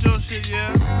down with your shit,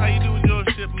 yeah? How you do with your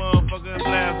shit, motherfucker?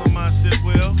 Blast on my shit,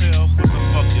 well, hell, what the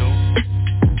fuck, yo?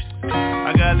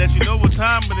 I gotta let you know what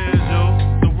time it is, yo.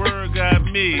 The word got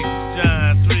me,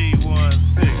 John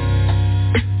 3:16.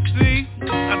 See,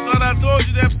 I thought I told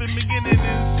you that from the beginning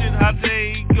and shit, how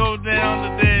they go down,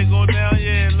 the day go down,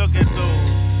 yeah, look at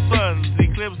those. Suns,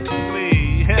 eclipse,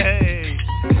 flee. Hey,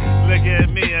 look at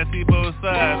me, I see both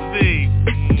sides. See,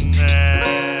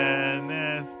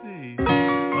 nasty.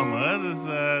 On my other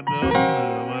side, though,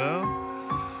 well,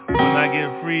 when I get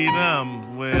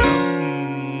freedom, well,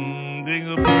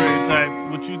 dingleberry type.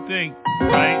 What you think,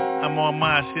 right? I'm on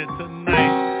my shit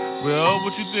tonight. Well,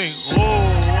 what you think?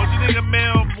 What you think a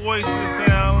male voice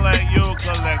sound like your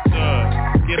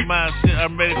collector? Get my shit,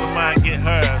 I'm ready for mine, get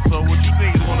her. So what you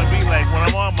think it's gonna be like when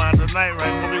I'm on mine tonight,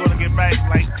 right? When we gonna get back,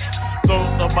 like, so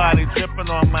nobody tripping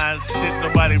on my shit,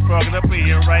 nobody frogging up in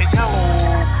here, right?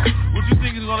 Hello. What you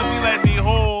think it's gonna be like me?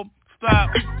 Hold,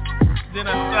 stop, then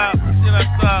I stop, I said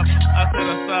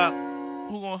I stop.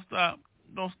 Who gonna stop?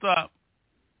 Don't stop.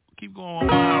 Keep going on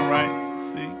mine, right?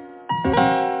 See?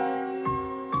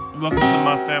 Welcome to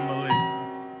my family.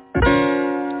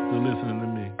 Still listening to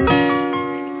me.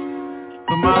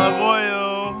 From Malaboyo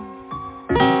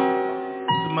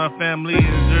to my family in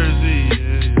Jersey,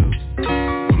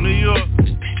 yeah. From New York,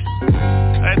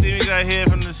 I think we got here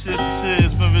from the shit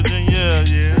from Virginia,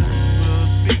 yeah. Well,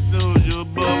 speak those, yo,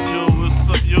 above, yo,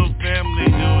 what's up, yo, family,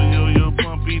 yo,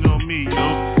 bumping on me, yo.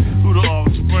 Who the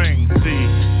offspring, see?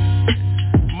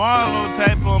 Marlo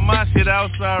type on my shit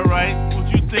outside, right? What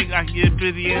you think? I can get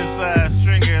busy inside,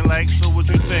 stringer, like, so what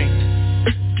you think?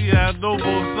 See, I know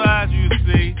both sides, you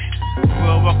see.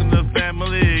 Well, welcome to the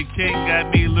family. King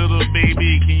got me, little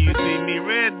baby. Can you see me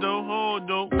red, though? Hold,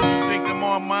 though. What you think I'm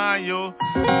on mine, yo?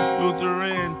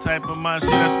 Lutheran type of my shit.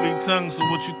 I speak tongues, so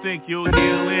what you think? You'll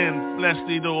heal in.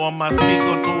 Fleshly, though, on my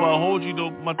speaker, so I hold you,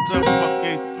 though. My tongue, fuck,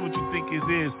 what you think it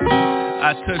is?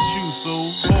 I touch you,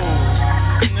 so hold.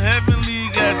 Heavenly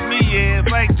got me, yeah, it's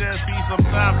like that. See,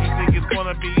 sometimes you think it's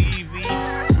gonna be easy.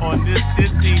 On this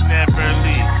city, never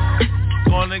leave.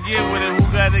 Gonna get with it, who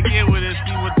gotta get with it,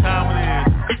 see what time it is.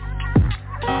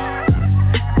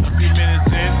 A few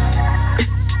minutes in.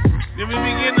 Then we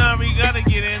begin now, we gotta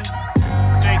get in.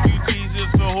 Thank you, Jesus,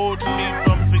 for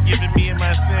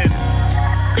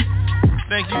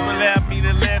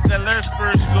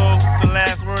the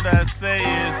last word I say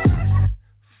is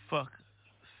fuck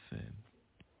sin.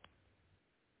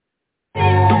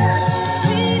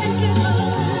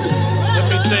 Let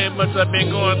me tell you how much I've been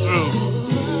going through.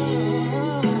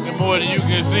 And more than you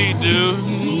can see, dude.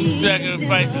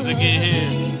 Sacrifices to get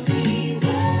here.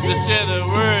 To share the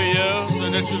word, yo, so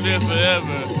that you live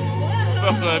forever.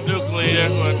 Fuck a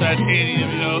nuclear or a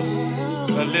titanium, yo.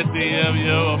 A lithium,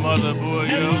 yo, a motherboard,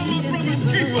 yo.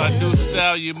 A new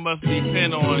style you must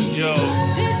depend on, yo.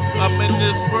 I'm in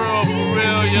this world for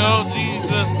real, yo.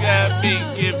 Jesus got me,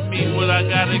 give me what I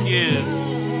gotta give.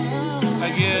 I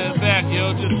give it back,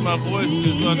 yo. Just my voice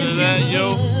is under that,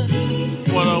 yo.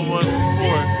 One-on-one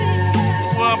support.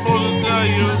 What I'm supposed to tell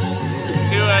you,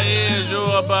 here I is, yo,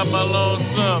 about my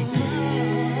lonesome.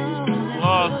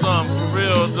 Awesome, for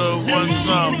real, though, one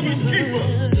some.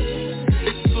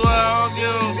 So I don't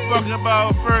give a fuck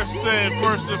about first thing,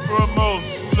 first and foremost.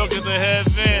 Look at the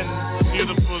heaven, a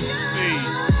beautiful sea.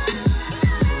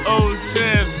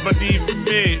 Oceans beneath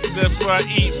me, that's where I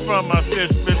eat from, my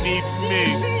fish beneath me.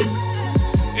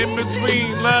 In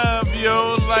between love,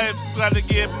 yo, life's gotta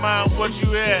get mine. What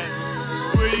you at?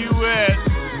 Where you at?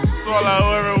 That's all I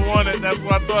ever wanted, that's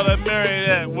why I thought I'd marry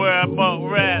that. Where I'm up,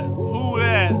 rat. Who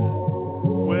at?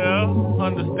 Well,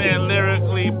 understand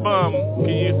lyrically bum. Can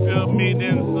you feel me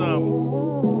then some?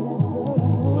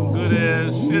 Some good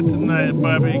ass shit tonight,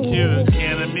 barbecue,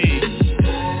 can of me.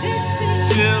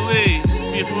 Chili,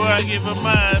 before I give a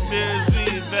mind,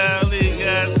 busy valley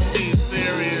got me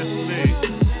seriously.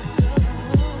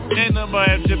 Ain't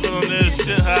nobody tripping on this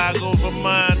shit, how I go for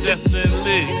mine,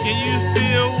 definitely. Can you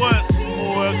feel what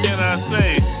more can I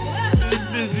say? This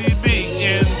busy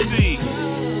BNC.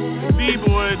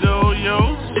 B-boy though,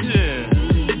 yo, shit.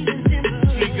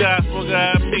 Sweet gospel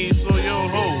got me, so yo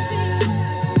ho.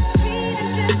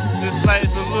 This life's a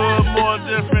little more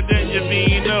different than your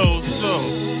vino, so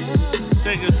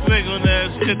take a swig on that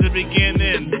shit to begin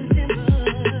in,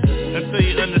 until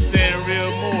you understand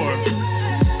real more.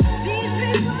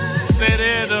 Stay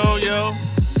there though, yo.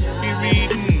 Be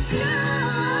reading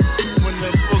when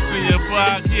the books in your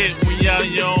pocket, when y'all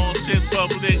your own shit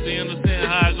public, they understand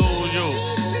how it goes, yo.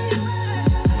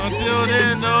 Until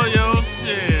then, though, yo,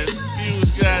 shit,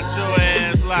 Fuse got your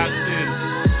ass locked in.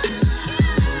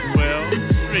 Well,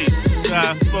 street,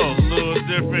 gospel, a little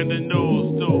different than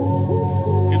those, too.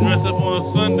 You dress up on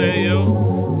Sunday, yo,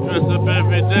 dress up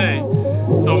every day.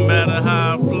 No matter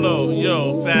how I flow,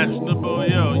 yo, fashionable,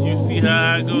 yo, you see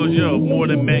how I go, yo, more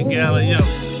than Met Gala, yo.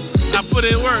 I put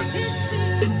in work,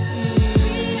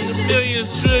 millions,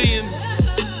 trillions,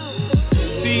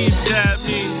 Steve got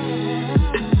me.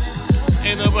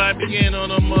 Ain't nobody begin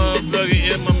on a motherfucker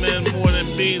in my man more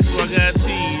than beats, so I got T's,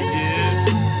 yeah.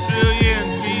 Trillion,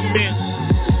 cement,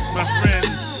 my friends,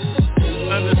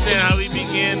 understand how we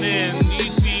begin in. You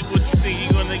see what you think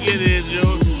you're gonna get is,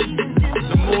 yo.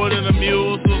 The more than a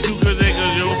mule, so super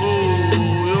niggas, yo.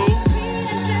 Ooh, yo.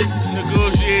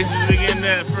 Negotiations begin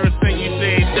that first thing you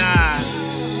say, nah.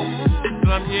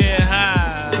 So I'm, yeah,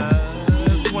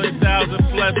 high. 20,000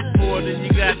 plus 4, then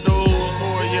you got those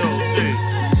more, yo, see.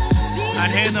 I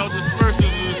hand out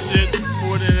dispersals and shit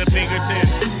more than a fingertip.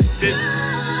 Bitch.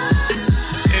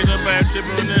 Ain't nobody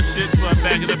tripping on this shit, so I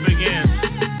back it up again.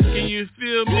 Can you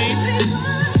feel me?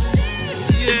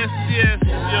 Yes, yes,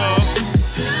 y'all.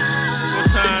 What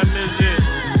time is it?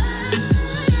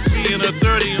 Being a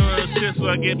 30 on this shit, so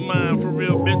I get mine for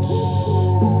real, bitch.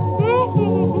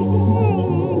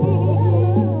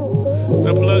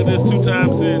 I plug this 2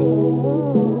 times in.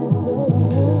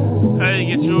 How you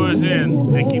get yours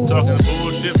in? They keep talking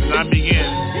bullshit and I begin.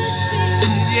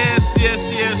 Yes, yes,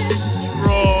 yes,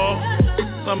 raw.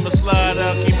 I'ma slide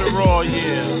out, keep it raw,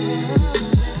 yeah.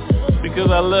 Because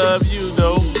I love you,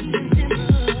 though.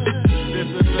 This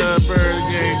is the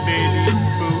ByrdGang, baby.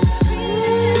 Boo.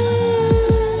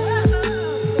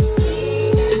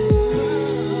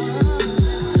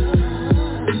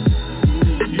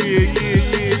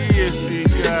 Yeah,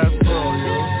 sweet guys,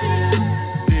 yo.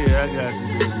 Yeah, I got you,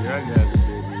 baby. I got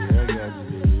you,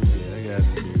 baby.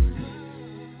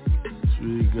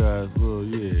 Sweet guys, bro,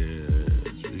 yeah.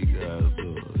 Sweet guys,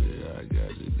 bro, yeah, I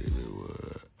got you, baby.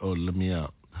 Oh, let me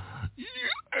out.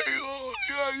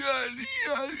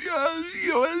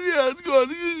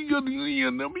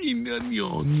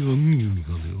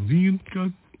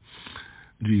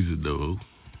 Jesus, though.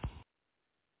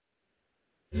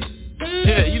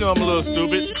 Yeah, you know I'm a little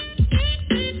stupid.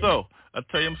 So, I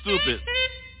tell you I'm stupid.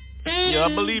 Yeah, I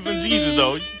believe in Jesus,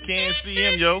 though. You can't see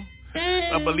him, yo.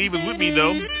 I believe it's with me,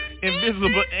 though.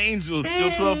 Invisible angels,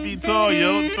 still 12 feet tall,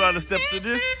 yo. Try to step to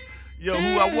this. Yo,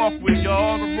 who I walk with,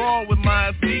 y'all. The raw with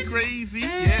my feet crazy.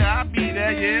 Yeah, I be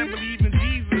that, yeah. Believe in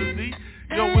Jesus.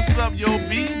 up, yo,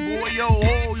 B, boy, yo,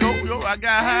 oh, yo, I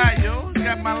got high, yo,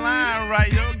 got my line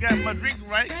right, yo, got my drink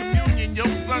right, communion, yo,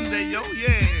 Sunday, yo,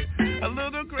 yeah, a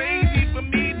little crazy for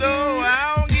me, though,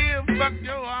 I don't give a fuck,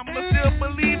 yo, I'm a still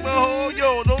believer, oh,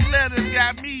 yo, those letters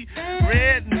got me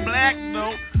red and black,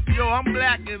 though, yo, I'm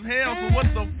black as hell, so what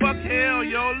the fuck, hell,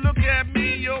 yo, look at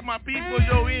me, yo, my people,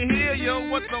 yo, in here, yo,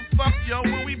 what the fuck, yo,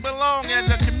 where we belong as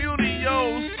a community,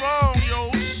 yo, strong,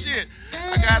 yo, shit.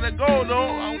 I gotta go,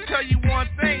 though. I'll tell you one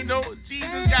thing, though.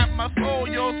 Jesus got my soul,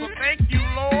 yo. So thank you,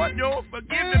 Lord, yo, for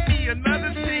giving me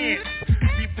another chance.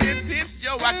 Repentance,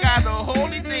 yo. I got a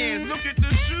holy dance. Look at the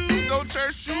shoes, though.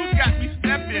 Church shoes got me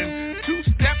stepping. 2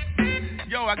 steps.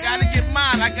 Yo, I gotta get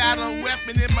mine. I got a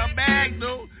weapon in my bag,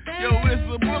 though. Yo, it's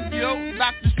a book, yo.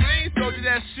 Dr. Strange told you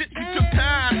that shit. He took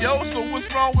time, yo. So what's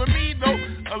wrong with me, though?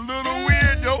 A little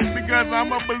weird, yo, because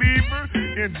I'm a believer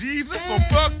in Jesus. So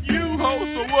fuck you, ho.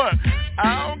 So what?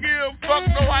 I don't give a fuck,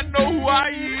 no, I know who I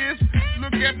is.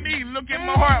 Look at me, look at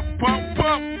my heart,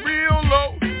 pump, real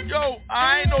low. Yo,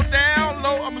 I ain't no down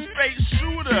low, I'm a straight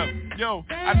shooter. Yo,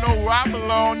 I know where I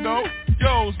belong, though.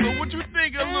 Yo, so what you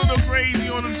think a little crazy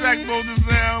on the saxophone to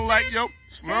sound like, yo?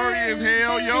 Slurry as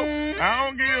hell, yo. I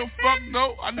don't give a fuck,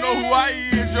 though. I know who I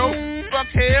is, yo. Fuck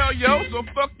hell, yo. So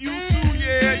fuck you too,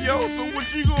 yeah, yo. So what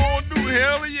you gonna do?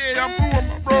 Hell yeah, I'm through on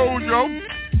my bros, yo.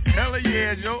 Hell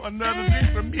yeah, yo, another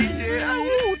drink for me, yeah,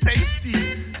 ooh,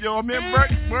 tasty. Yo, I'm in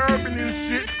bourbon and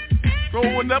shit,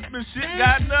 throwing up and shit,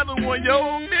 got another one, yo,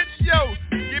 bitch, yo,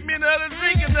 give me another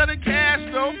drink, another cash,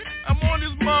 though. I'm on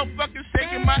this motherfucker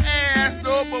shaking my ass,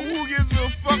 though, but who gives a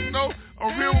fuck, though?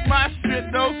 I'm real with my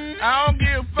shit, though. I don't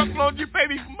give a fuck, long as you pay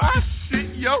me for my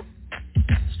shit, yo.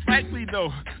 Strictly,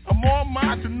 though, I'm on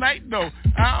mine tonight, though.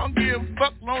 I don't give a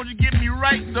fuck long as you get me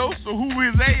right, though. So who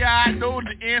is AI, though?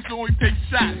 The answer only takes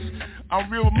shots. I'm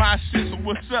real with my shit, so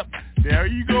what's up? There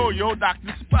you go, yo,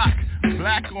 Dr. Spock.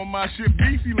 Black on my shit,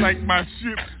 beefy like my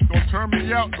shit. Don't turn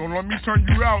me out, don't let me turn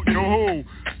you out, yo ho.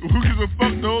 Who gives a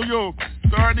fuck, though, yo?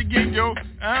 Start again, yo.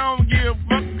 I don't give a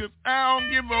fuck, cause I don't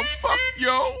give a fuck,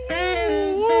 yo.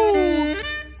 Ooh.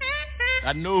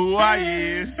 I know who I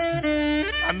is.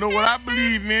 I know what I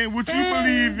believe in, what you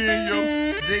believe in,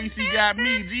 yo. JC got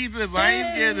me, Jesus, I ain't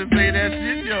scared to say that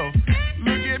shit, yo.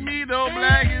 Look at me, though,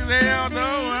 black as hell,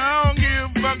 though. I don't give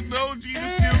a fuck, though.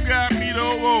 Jesus still got me,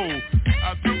 though, whoa.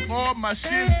 I took all my shit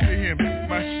to him,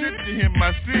 my sins to him,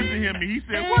 and he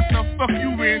said, what the fuck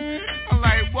you in? I'm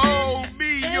like, whoa,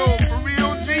 me, yo, for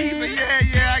real, Jesus,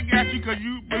 yeah, I got you, cause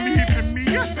you believe in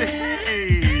me. I said,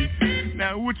 hey,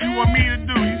 now what you want me to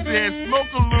do? He said, smoke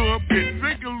a little bit,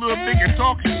 drink a little bit, and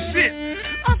talk shit.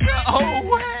 I said, oh,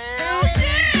 well,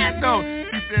 yeah, no.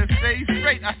 He said, stay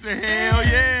straight. I said, hell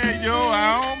yeah, yo,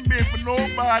 I don't bend for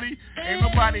nobody. Ain't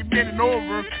nobody bending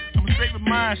over. I'm straight with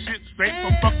my shit, straight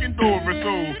from fucking Dover.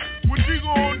 So, what you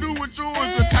gonna do with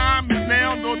yours? The time is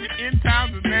now, though. The end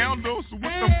times is now, though. So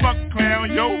what the fuck,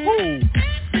 clown, yo, who?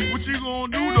 What you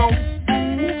gonna do, though,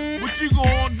 fool? What you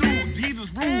gonna do? Jesus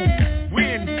rule.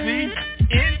 Win,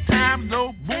 see? End times,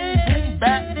 though. Boom, boom,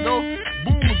 back, though.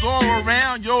 Boom is all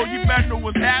around, yo. You better know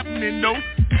what's happening, though.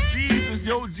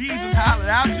 Yo, Jesus, holler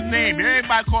out your name.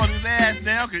 Everybody calls his ass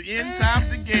now, cause end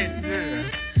times again,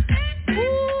 yeah.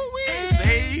 Woo-wee,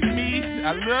 save me.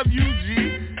 I love you, G.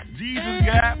 Jesus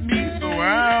got me, so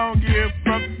I don't give a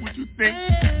fuck what you think,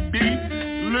 B.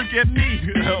 Look at me,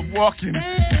 walking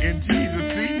in Jesus,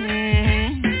 see?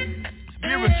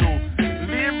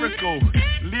 Spiritual,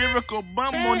 lyrical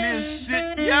bum on this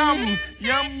shit. Yum,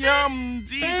 yum, yum.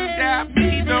 Jesus got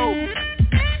me, though.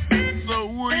 So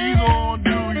what you gonna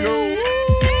do, yo?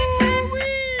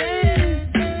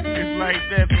 It's like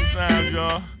that sometimes,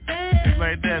 y'all. It's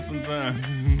like that sometimes.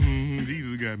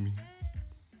 Jesus got me.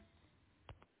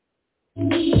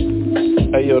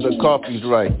 Hey, yo, the coffee's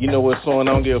right. You know what's on?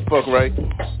 I don't give a fuck, right?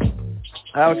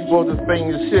 How you supposed to explain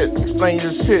your shit? Explain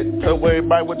your shit. Tell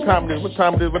everybody what time it is, what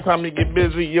time you get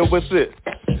busy. Yo, what's it?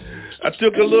 I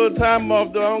took a little time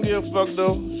off, though. I don't give a fuck,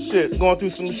 though. Shit, going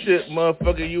through some shit,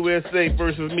 motherfucker. USA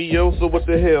versus me, yo. So what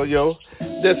the hell, yo?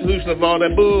 That solution of all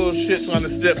that bullshit, trying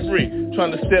to step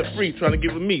free, trying to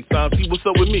get with me. Trying to see what's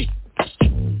up with me.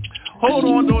 Hold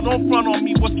on, though. Don't front on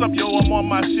me. What's up, yo? I'm on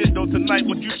my shit, though, tonight.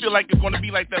 When you feel like it's gonna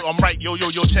be like that, I'm right. Yo,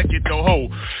 check it, though, ho.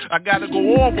 I gotta go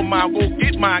on with mine. Go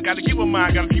get mine. Gotta get with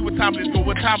mine. Gotta see what time it is, yo.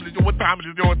 What time it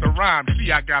is, yo. With the rhyme.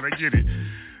 See, I gotta get it.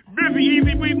 Busy,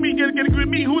 easy with me, get with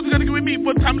me. Who's gonna get with me?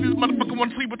 What time is this motherfucker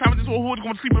wanna sleep? What time is this? Who's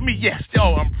gonna sleep with me? Yes,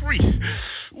 yo, I'm free.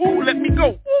 Ooh, let me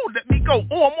go. go.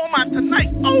 Oh, I'm on my tonight.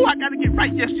 Oh, I gotta get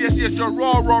right. Yes, you're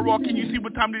raw. Can you see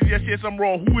what time it is? Yes, I'm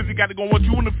raw. Who is it got to go? What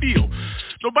you wanna feel?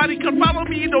 Nobody can follow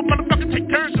me. No motherfucker take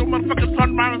turns. No motherfucker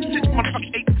turn around and shit.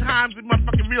 Motherfucker 8 times and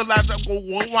motherfucking realize I'm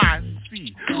going why.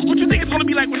 See, what you think it's gonna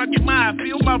be like when I get mine?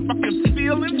 Feel motherfucking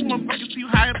feelings. Motherfucking see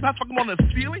how I'm on the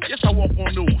ceiling. Yes, I walk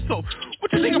on those. So,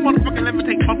 what you think I'm motherfucking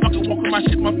levitate? Motherfucker walk on my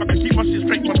shit. Motherfucker keep my shit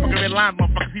straight. Motherfucker red line.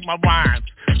 Motherfucker see my rhymes.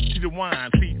 See the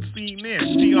wine. See in.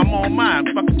 See, I'm on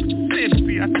mine. Fucking sin.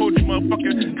 See, I told you,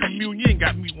 motherfucker, communion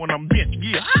got me when I'm bent.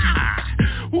 Yeah.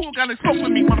 Who gotta smoke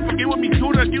with me, motherfucker? Get with me,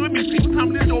 Tuna. Get with me. See what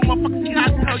time it is, yo, motherfucker. See, I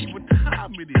tell you what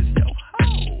time it is, yo. Ho.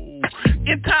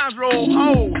 In times roll,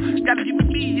 ho. Gotta get with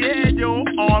me, yeah, yo.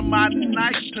 On my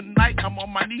night tonight, I'm on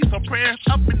my knees. So prayers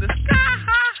up in the sky.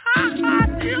 Ha, ha, ha.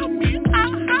 Kill me. Ha, ha,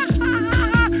 ha,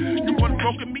 ha. You want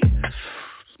smoking me?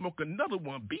 Smoke another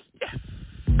one, B. Yes.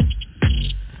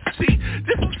 See,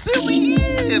 this is who he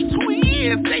is. Who he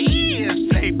is. They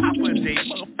is. Say, Papa J,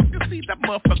 motherfucker. See, that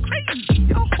motherfucker crazy,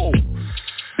 yo.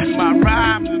 My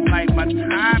rhymes is like, my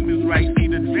time is right. See,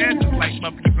 the dance is like,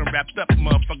 motherfucker, keep it wrapped up,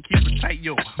 motherfucker, keep it tight,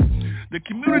 yo. The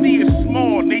community is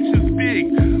small, nation's big.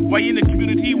 Why in the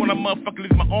community when I motherfucker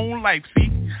live my own life?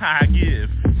 See, how I give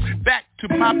back to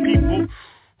my people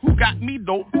who got me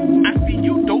dope. I see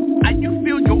you dope, how you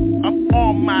feel dope. I'm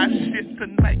on my shit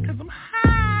tonight, cause I'm high.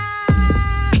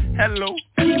 Hello,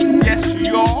 yes,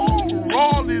 y'all,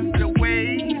 raw is the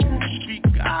way. Street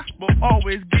gospel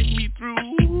always get me through.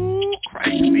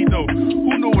 Crazy though,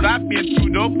 who know what I've been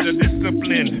through though? The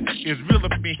discipline is real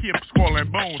up in here, skull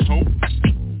and bones, hope.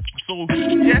 So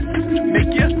yes,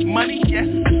 make your money, yes.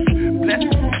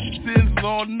 Blessings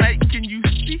all night, can you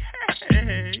see?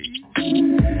 Hey,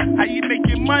 how you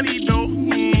making money though?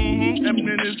 I'm in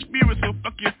the spirit, so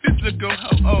fucking physical.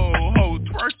 Ho,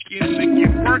 twerking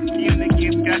again, working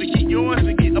again. Gotta get yours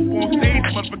and get up on stage,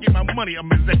 motherfucker, get my money.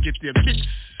 I'm executive, bitch.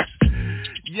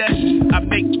 Yes, I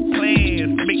make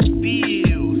plans, make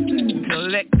deals,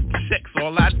 collect checks,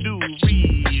 all I do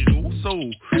real. So,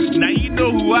 now you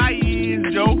know who I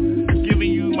is, yo.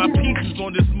 Giving you my pieces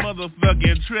on this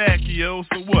motherfucking track, yo.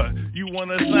 So what? You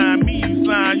wanna sign me, you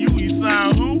sign you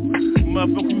sign who?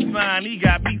 Motherfucker who signed, he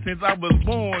got me since I was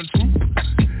born, true.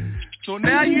 So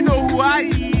now you know who I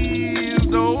is,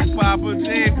 though. Papa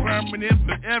J, permanent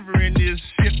forever in this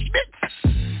shit, bitch.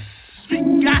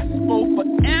 Street gospel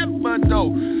forever,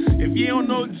 though. If you don't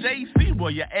know JC,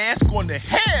 well, your ass going to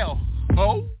hell,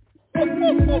 ho. Fire,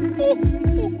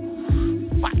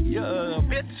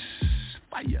 bitch.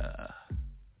 Fire.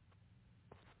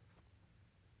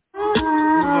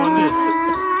 Who's on this?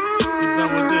 Get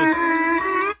done with this.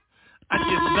 I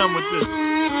get done with this.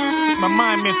 My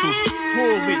mind mental,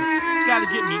 whole week. Gotta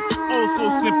get me, oh so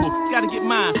simple. Gotta get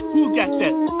mine. Who got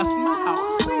that? A smile.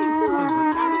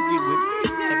 Gotta get with me.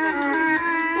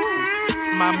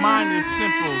 My mind is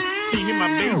simple. See, hear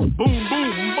my bass. Boom, boom,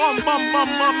 bum, bum, bum,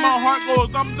 bum. My heart goes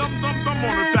dum, dum, dum, dum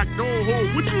on the track. Yo, ho,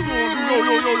 what you gonna do?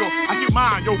 Yo. I get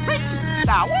mine, yo, bitch.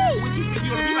 Now, woo, what you think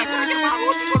you gonna be like? I get mine.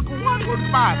 What you gonna go 1, go to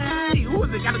 5? See, who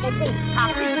is it? Gotta go 4, 5,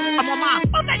 3. I'm on mine.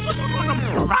 Oh, that's what you're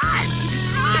gonna ride.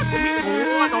 Ride for me.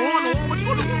 On. What you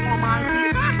gonna do on mine?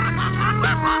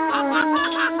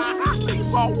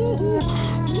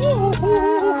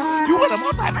 You want a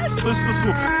multi-master.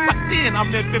 But then I'm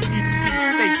that 50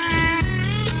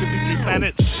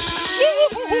 planet. See,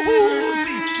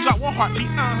 you got one heartbeat.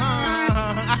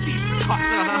 I see 3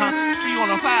 hearts. 3 on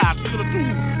the side, 3 on the 2.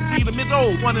 3 in the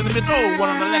middle, 1 in the middle, 1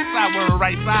 on the left side, 1 on the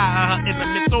right side. In the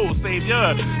middle,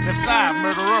 savior. Left side,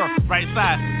 murderer. Right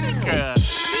side, seeker.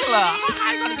 Healer.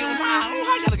 I gotta give him mine. I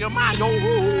gotta give him mine. Yo,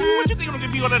 what you think gonna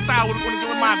give me on that side? What you gonna give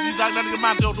him mine? You gotta give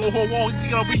mine. The whole wall. You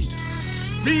gonna be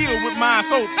real with mine.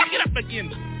 So back it up again.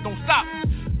 Don't stop.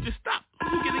 Just stop. We're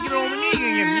gonna get on the knee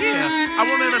again. Yeah. I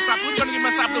won't let her stop. We're gonna get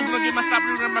my stop. We're gonna get my stop.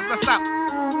 We're gonna get my stop.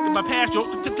 Get my pass, yo.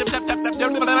 Tap. I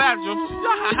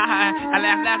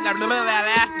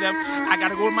laugh them. I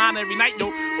gotta go to mine every night,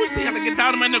 yo. We see how to get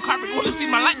down on my new carpet. You wanna see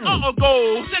my light?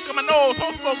 Go. Stick on my nose.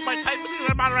 Hold smoke my tight.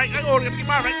 But my right. I go to get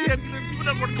my right. Yeah. Go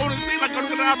to sleep. Like go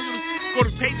to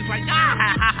pages like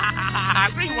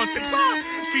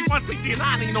 3165.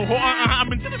 3169, you know, I'm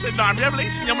in Genesis,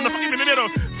 Revelation, I'm in the fucking middle.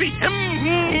 See him,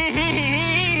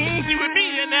 see with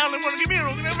me, and now they want to give me a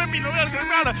middle.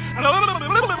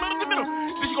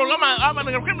 This is go, I'm in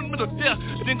the criminal, yeah,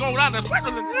 and then go around the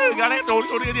circle, whoever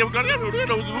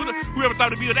thought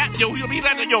to be that, yo, he'll be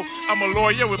that, yo, I'm a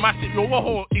lawyer with my shit, yo,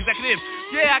 whoa, executive,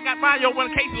 yeah, I got mine, yo,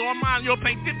 one case on mine, yo,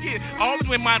 paying 50 kids, I always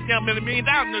win mine down $1 million,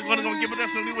 they're gonna give it us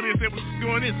and leave what it is,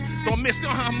 doing this, don't miss,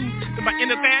 by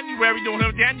end of January, don't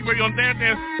have January on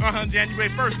Thursday, January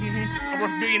 1st, I'm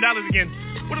worth $1 billion again.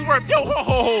 What is worth? Yo,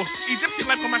 ho. Egyptian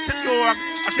life on my tip, yo. I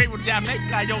trade with the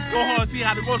Jamaica, yo. Go hard, see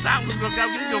how it goes out.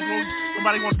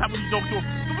 Somebody wants to talk with you, yo. So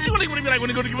what you gonna be like when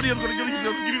you go to give it in the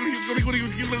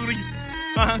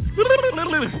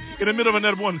middle of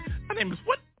another one? My name is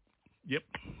what? Yep.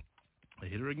 I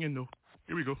hit her again, though.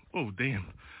 Here we go. Oh, damn.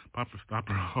 Papa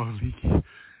stopper all leaky. Oh,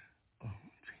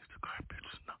 change the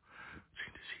carpets. No.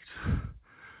 Change the sheets.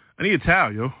 I need a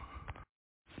towel, yo.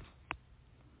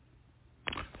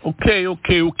 Okay.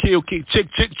 Check.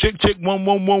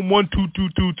 1 2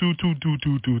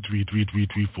 3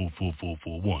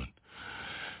 4 1.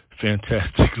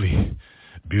 Fantastically,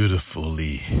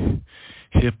 beautifully,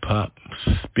 hip hop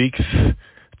speaks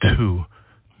to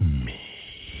me.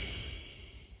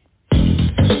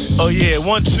 Oh yeah,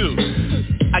 1 2.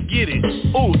 I get it.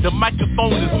 Oh, the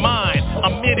microphone is mine.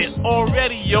 I'm in it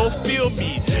already, yo. Feel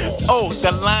me. Oh,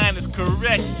 the line is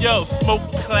correct, yo. Smoke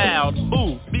cloud.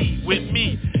 Ooh, be with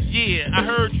me. Yeah, I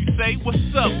heard you say, what's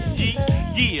up, G?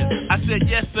 Yeah, I said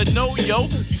yes or no, yo.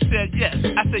 You said yes.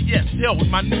 I said yes, yo,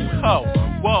 my new hoe.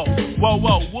 Whoa,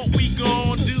 what we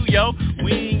gon' do, yo?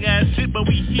 We ain't got shit, but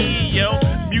we here, yo.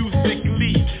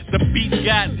 Musically, the beat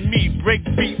got me. Break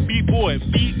beat, B-boy,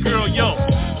 beat girl, yo.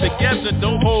 Together,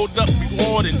 don't hold up, we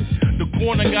hoarding. The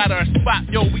corner got our spot,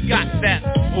 yo, we got that.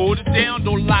 Hold it down,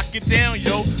 don't lock it down,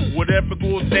 yo. Whatever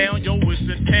goes down, yo, it's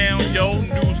in town, yo.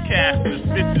 Newscasters,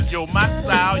 bitches, yo, my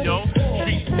style, yo.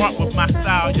 Street smart with my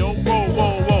style, yo.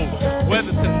 Whoa.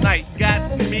 Weather tonight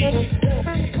got me.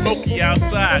 Smoky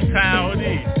outside,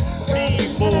 cloudy.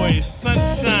 B-boys,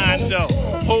 sunshine, though.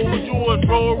 Hold yours,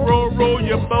 roll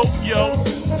your boat, yo.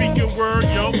 Speaking word,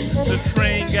 yo. The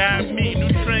train got me.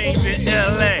 New trains in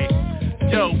L.A.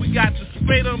 Yo, we got to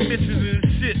spray them bitches and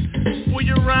shit. Where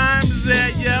your rhymes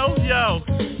at, yo?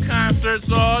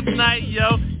 Concerts all night,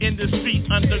 yo. In the street,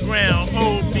 underground.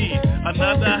 Hold me,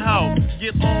 another house.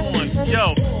 Get on,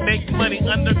 yo. Make money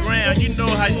underground. You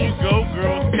know how you go,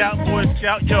 Girl Scout, Boy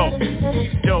Scout, yo.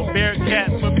 Bearcat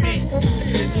for me.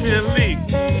 Chili,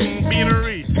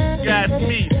 beanery. Got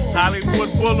me.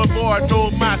 Hollywood Boulevard,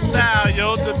 know my style,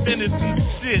 yo. The venison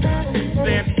shit.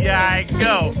 San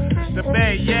Diego. The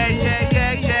Bay, yeah.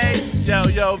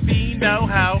 Yo, V know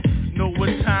how. Know what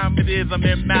time it is, I'm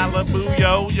in Malibu,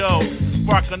 yo.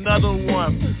 Spark another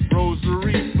one.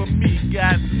 Rosary for me,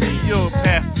 got me, yo.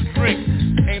 Pass the drink.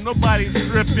 Ain't nobody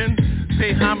stripping.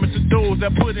 Pay homage to those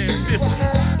that put in 50. So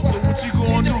what you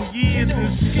gonna do? Years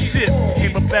and shit.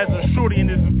 Came up as a shorty and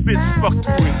this bitch, fuck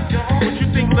to it. What you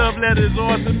think love letters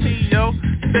are to me, yo?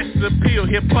 Sex appeal,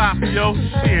 hip hop, yo.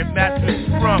 Shit, mattress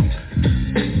sprung.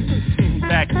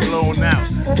 Back blown out.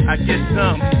 I get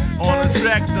dumb on the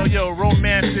track, though, yo,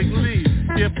 romantically.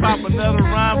 Hip hop, another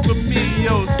rhyme for me,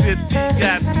 yo. City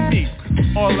got me.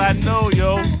 All I know,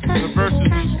 yo, the verses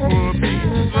is for me.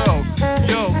 So,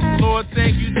 yo, Lord,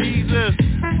 thank you, Jesus.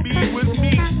 Be with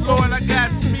me, Lord, I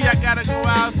got me. I gotta go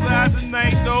outside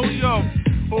tonight, though, yo.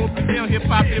 Hold me down, hip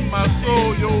hop in my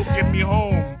soul, yo. Get me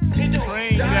home.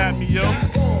 Train got me, yo.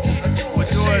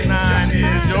 What your 9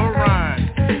 is, your rhyme.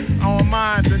 On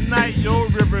mine tonight, yo,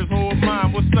 Rivers, hold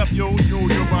mine. What's up, yo, you're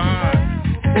behind.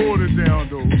 Hold it down,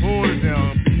 though. Hold it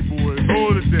down, B-boys.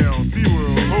 Hold it down,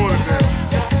 B-world. Hold it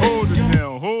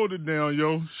down. Hold it down,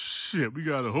 yo. Shit, we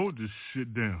gotta hold this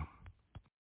shit down.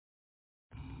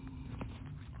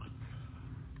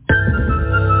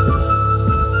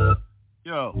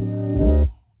 Yo.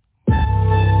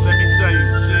 Let me tell you,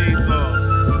 shades on,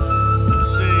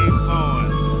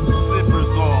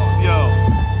 slippers off, yo.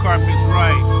 Carpet's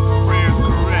right, prayers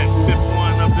correct, fifth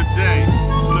one of the day.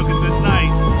 Look at the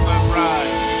night, sunrise.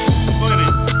 Look at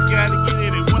it, gotta get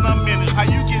in it when I'm in it. How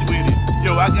you get with it?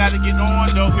 Yo, I gotta get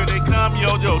on, though. Here they come,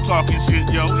 yo, talking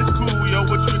shit, yo. It's cool, yo.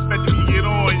 What you expecting me to get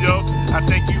on, yo? I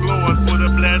thank you, Lord, for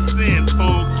the blessing.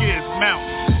 Focus, mount.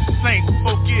 Saints,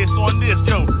 focus on this,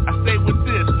 yo. I stay with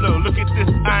this, yo. Look at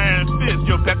this iron fist,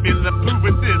 yo. Pep is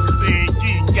approving this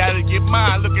thing. Gotta get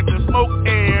mine. Look at the smoke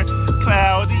air.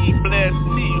 Cloudy, bless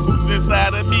me. Who's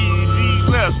inside of me?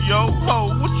 Jesus, yo.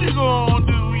 Oh, what you gonna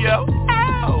do, yo?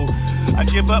 Ow. I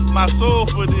give up my soul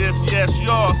for this, yes,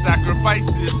 y'all.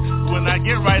 Sacrifices. When I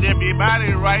get right,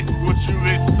 everybody right. What you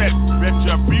expect?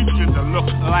 Retribution to look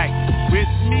like.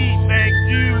 With me, thank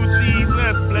you,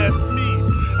 Jesus, bless me.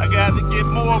 I gotta get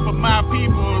more for my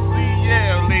people. See,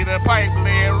 yeah, lay the pipe,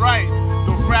 lay it right.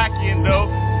 So fracking though,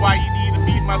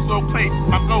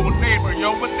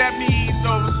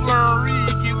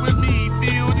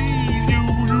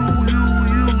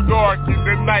 dark in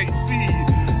the night, see,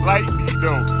 light me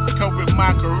though, come with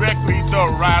my correctly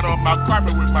though, ride on my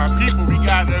carpet with my people, we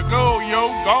gotta go, yo,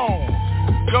 gone.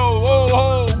 Yo,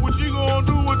 oh, what you gonna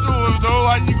do with yours, though?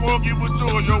 How you gonna get with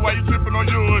yours, yo? Why you tripping on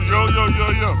yours, yo?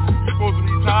 You supposed to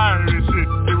be tired and shit,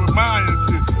 they with mine and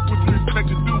shit. What you expect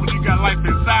to do when you got life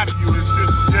inside of you and shit?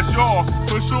 Yes, y'all,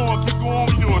 push on, keep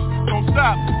going with yours. Don't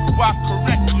stop, why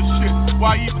correct your shit?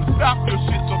 Why even stop your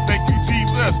shit? So thank you,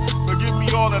 Jesus, for giving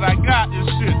me all that I got and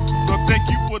shit. So thank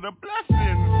you for the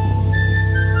blessings.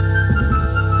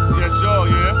 Yes, y'all,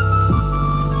 yeah.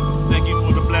 Thank you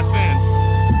for the blessings.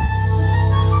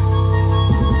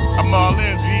 I'm all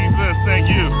in, Jesus, thank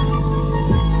you.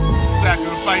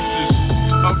 Sacrifices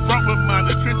up front with mine,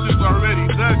 the trenches already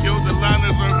dug, yo. The line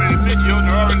is already lit, yo.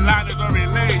 The line is already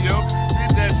laid, yo.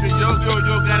 Did that shit, yo.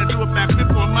 Gotta do it back flip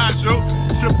on my show.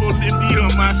 Triple India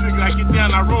on my shit. I get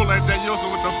down, I roll like that, yo. So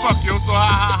what the fuck, yo? So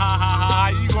ha.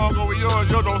 You gonna go with yours,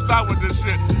 yo. Don't stop with this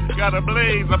shit. Got a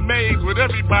blaze, amaze with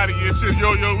everybody and shit,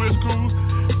 yo. It's cool.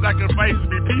 Sacrifices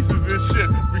be pieces and shit.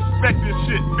 Respect this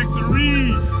shit.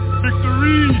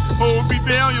 Victory, hold me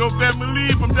down, yo, family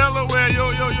from Delaware,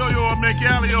 yo, I'm in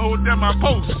Cali, yo, hold down my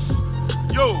post.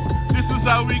 Yo, this is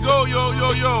how we go, yo.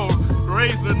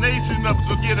 Raise the nation up,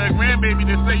 so get a grandbaby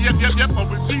to say, yep, I'm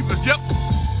with Jesus, yep.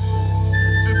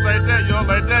 Just like that,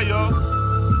 yo.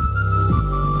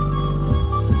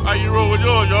 How you roll with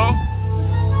yours, yo?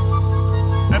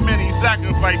 That many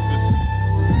sacrifices.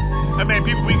 That many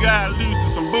people we gotta lose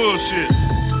to some bullshit.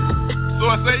 So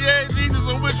I say, yeah, Jesus,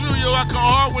 I'm with you, yo. I come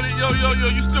hard with it, yo.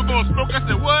 You still gonna smoke? I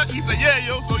said, what? He said, yeah,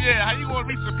 yo. So yeah, how you gonna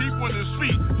reach some people in the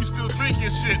street? You still drinking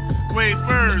shit? Wait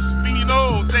first,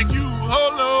 Vino, thank you.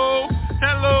 Hello,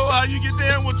 how you get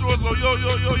down with yours? So yo,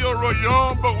 roll your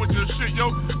own boat with your shit, yo.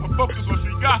 I'm focused on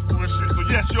street gospel and shit. So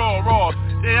yes, y'all raw.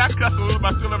 Yeah, I cuss a little,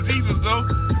 but I still love Jesus though.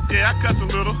 Yeah, I cuss a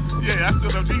little. Yeah, I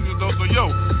still love Jesus though. So yo,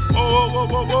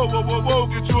 whoa,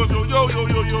 get yours, yo,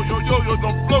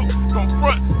 don't float, don't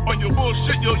front on your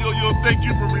bullshit, yo, thank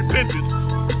you for repentance.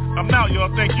 I'm out, y'all,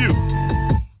 thank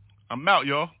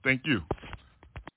you.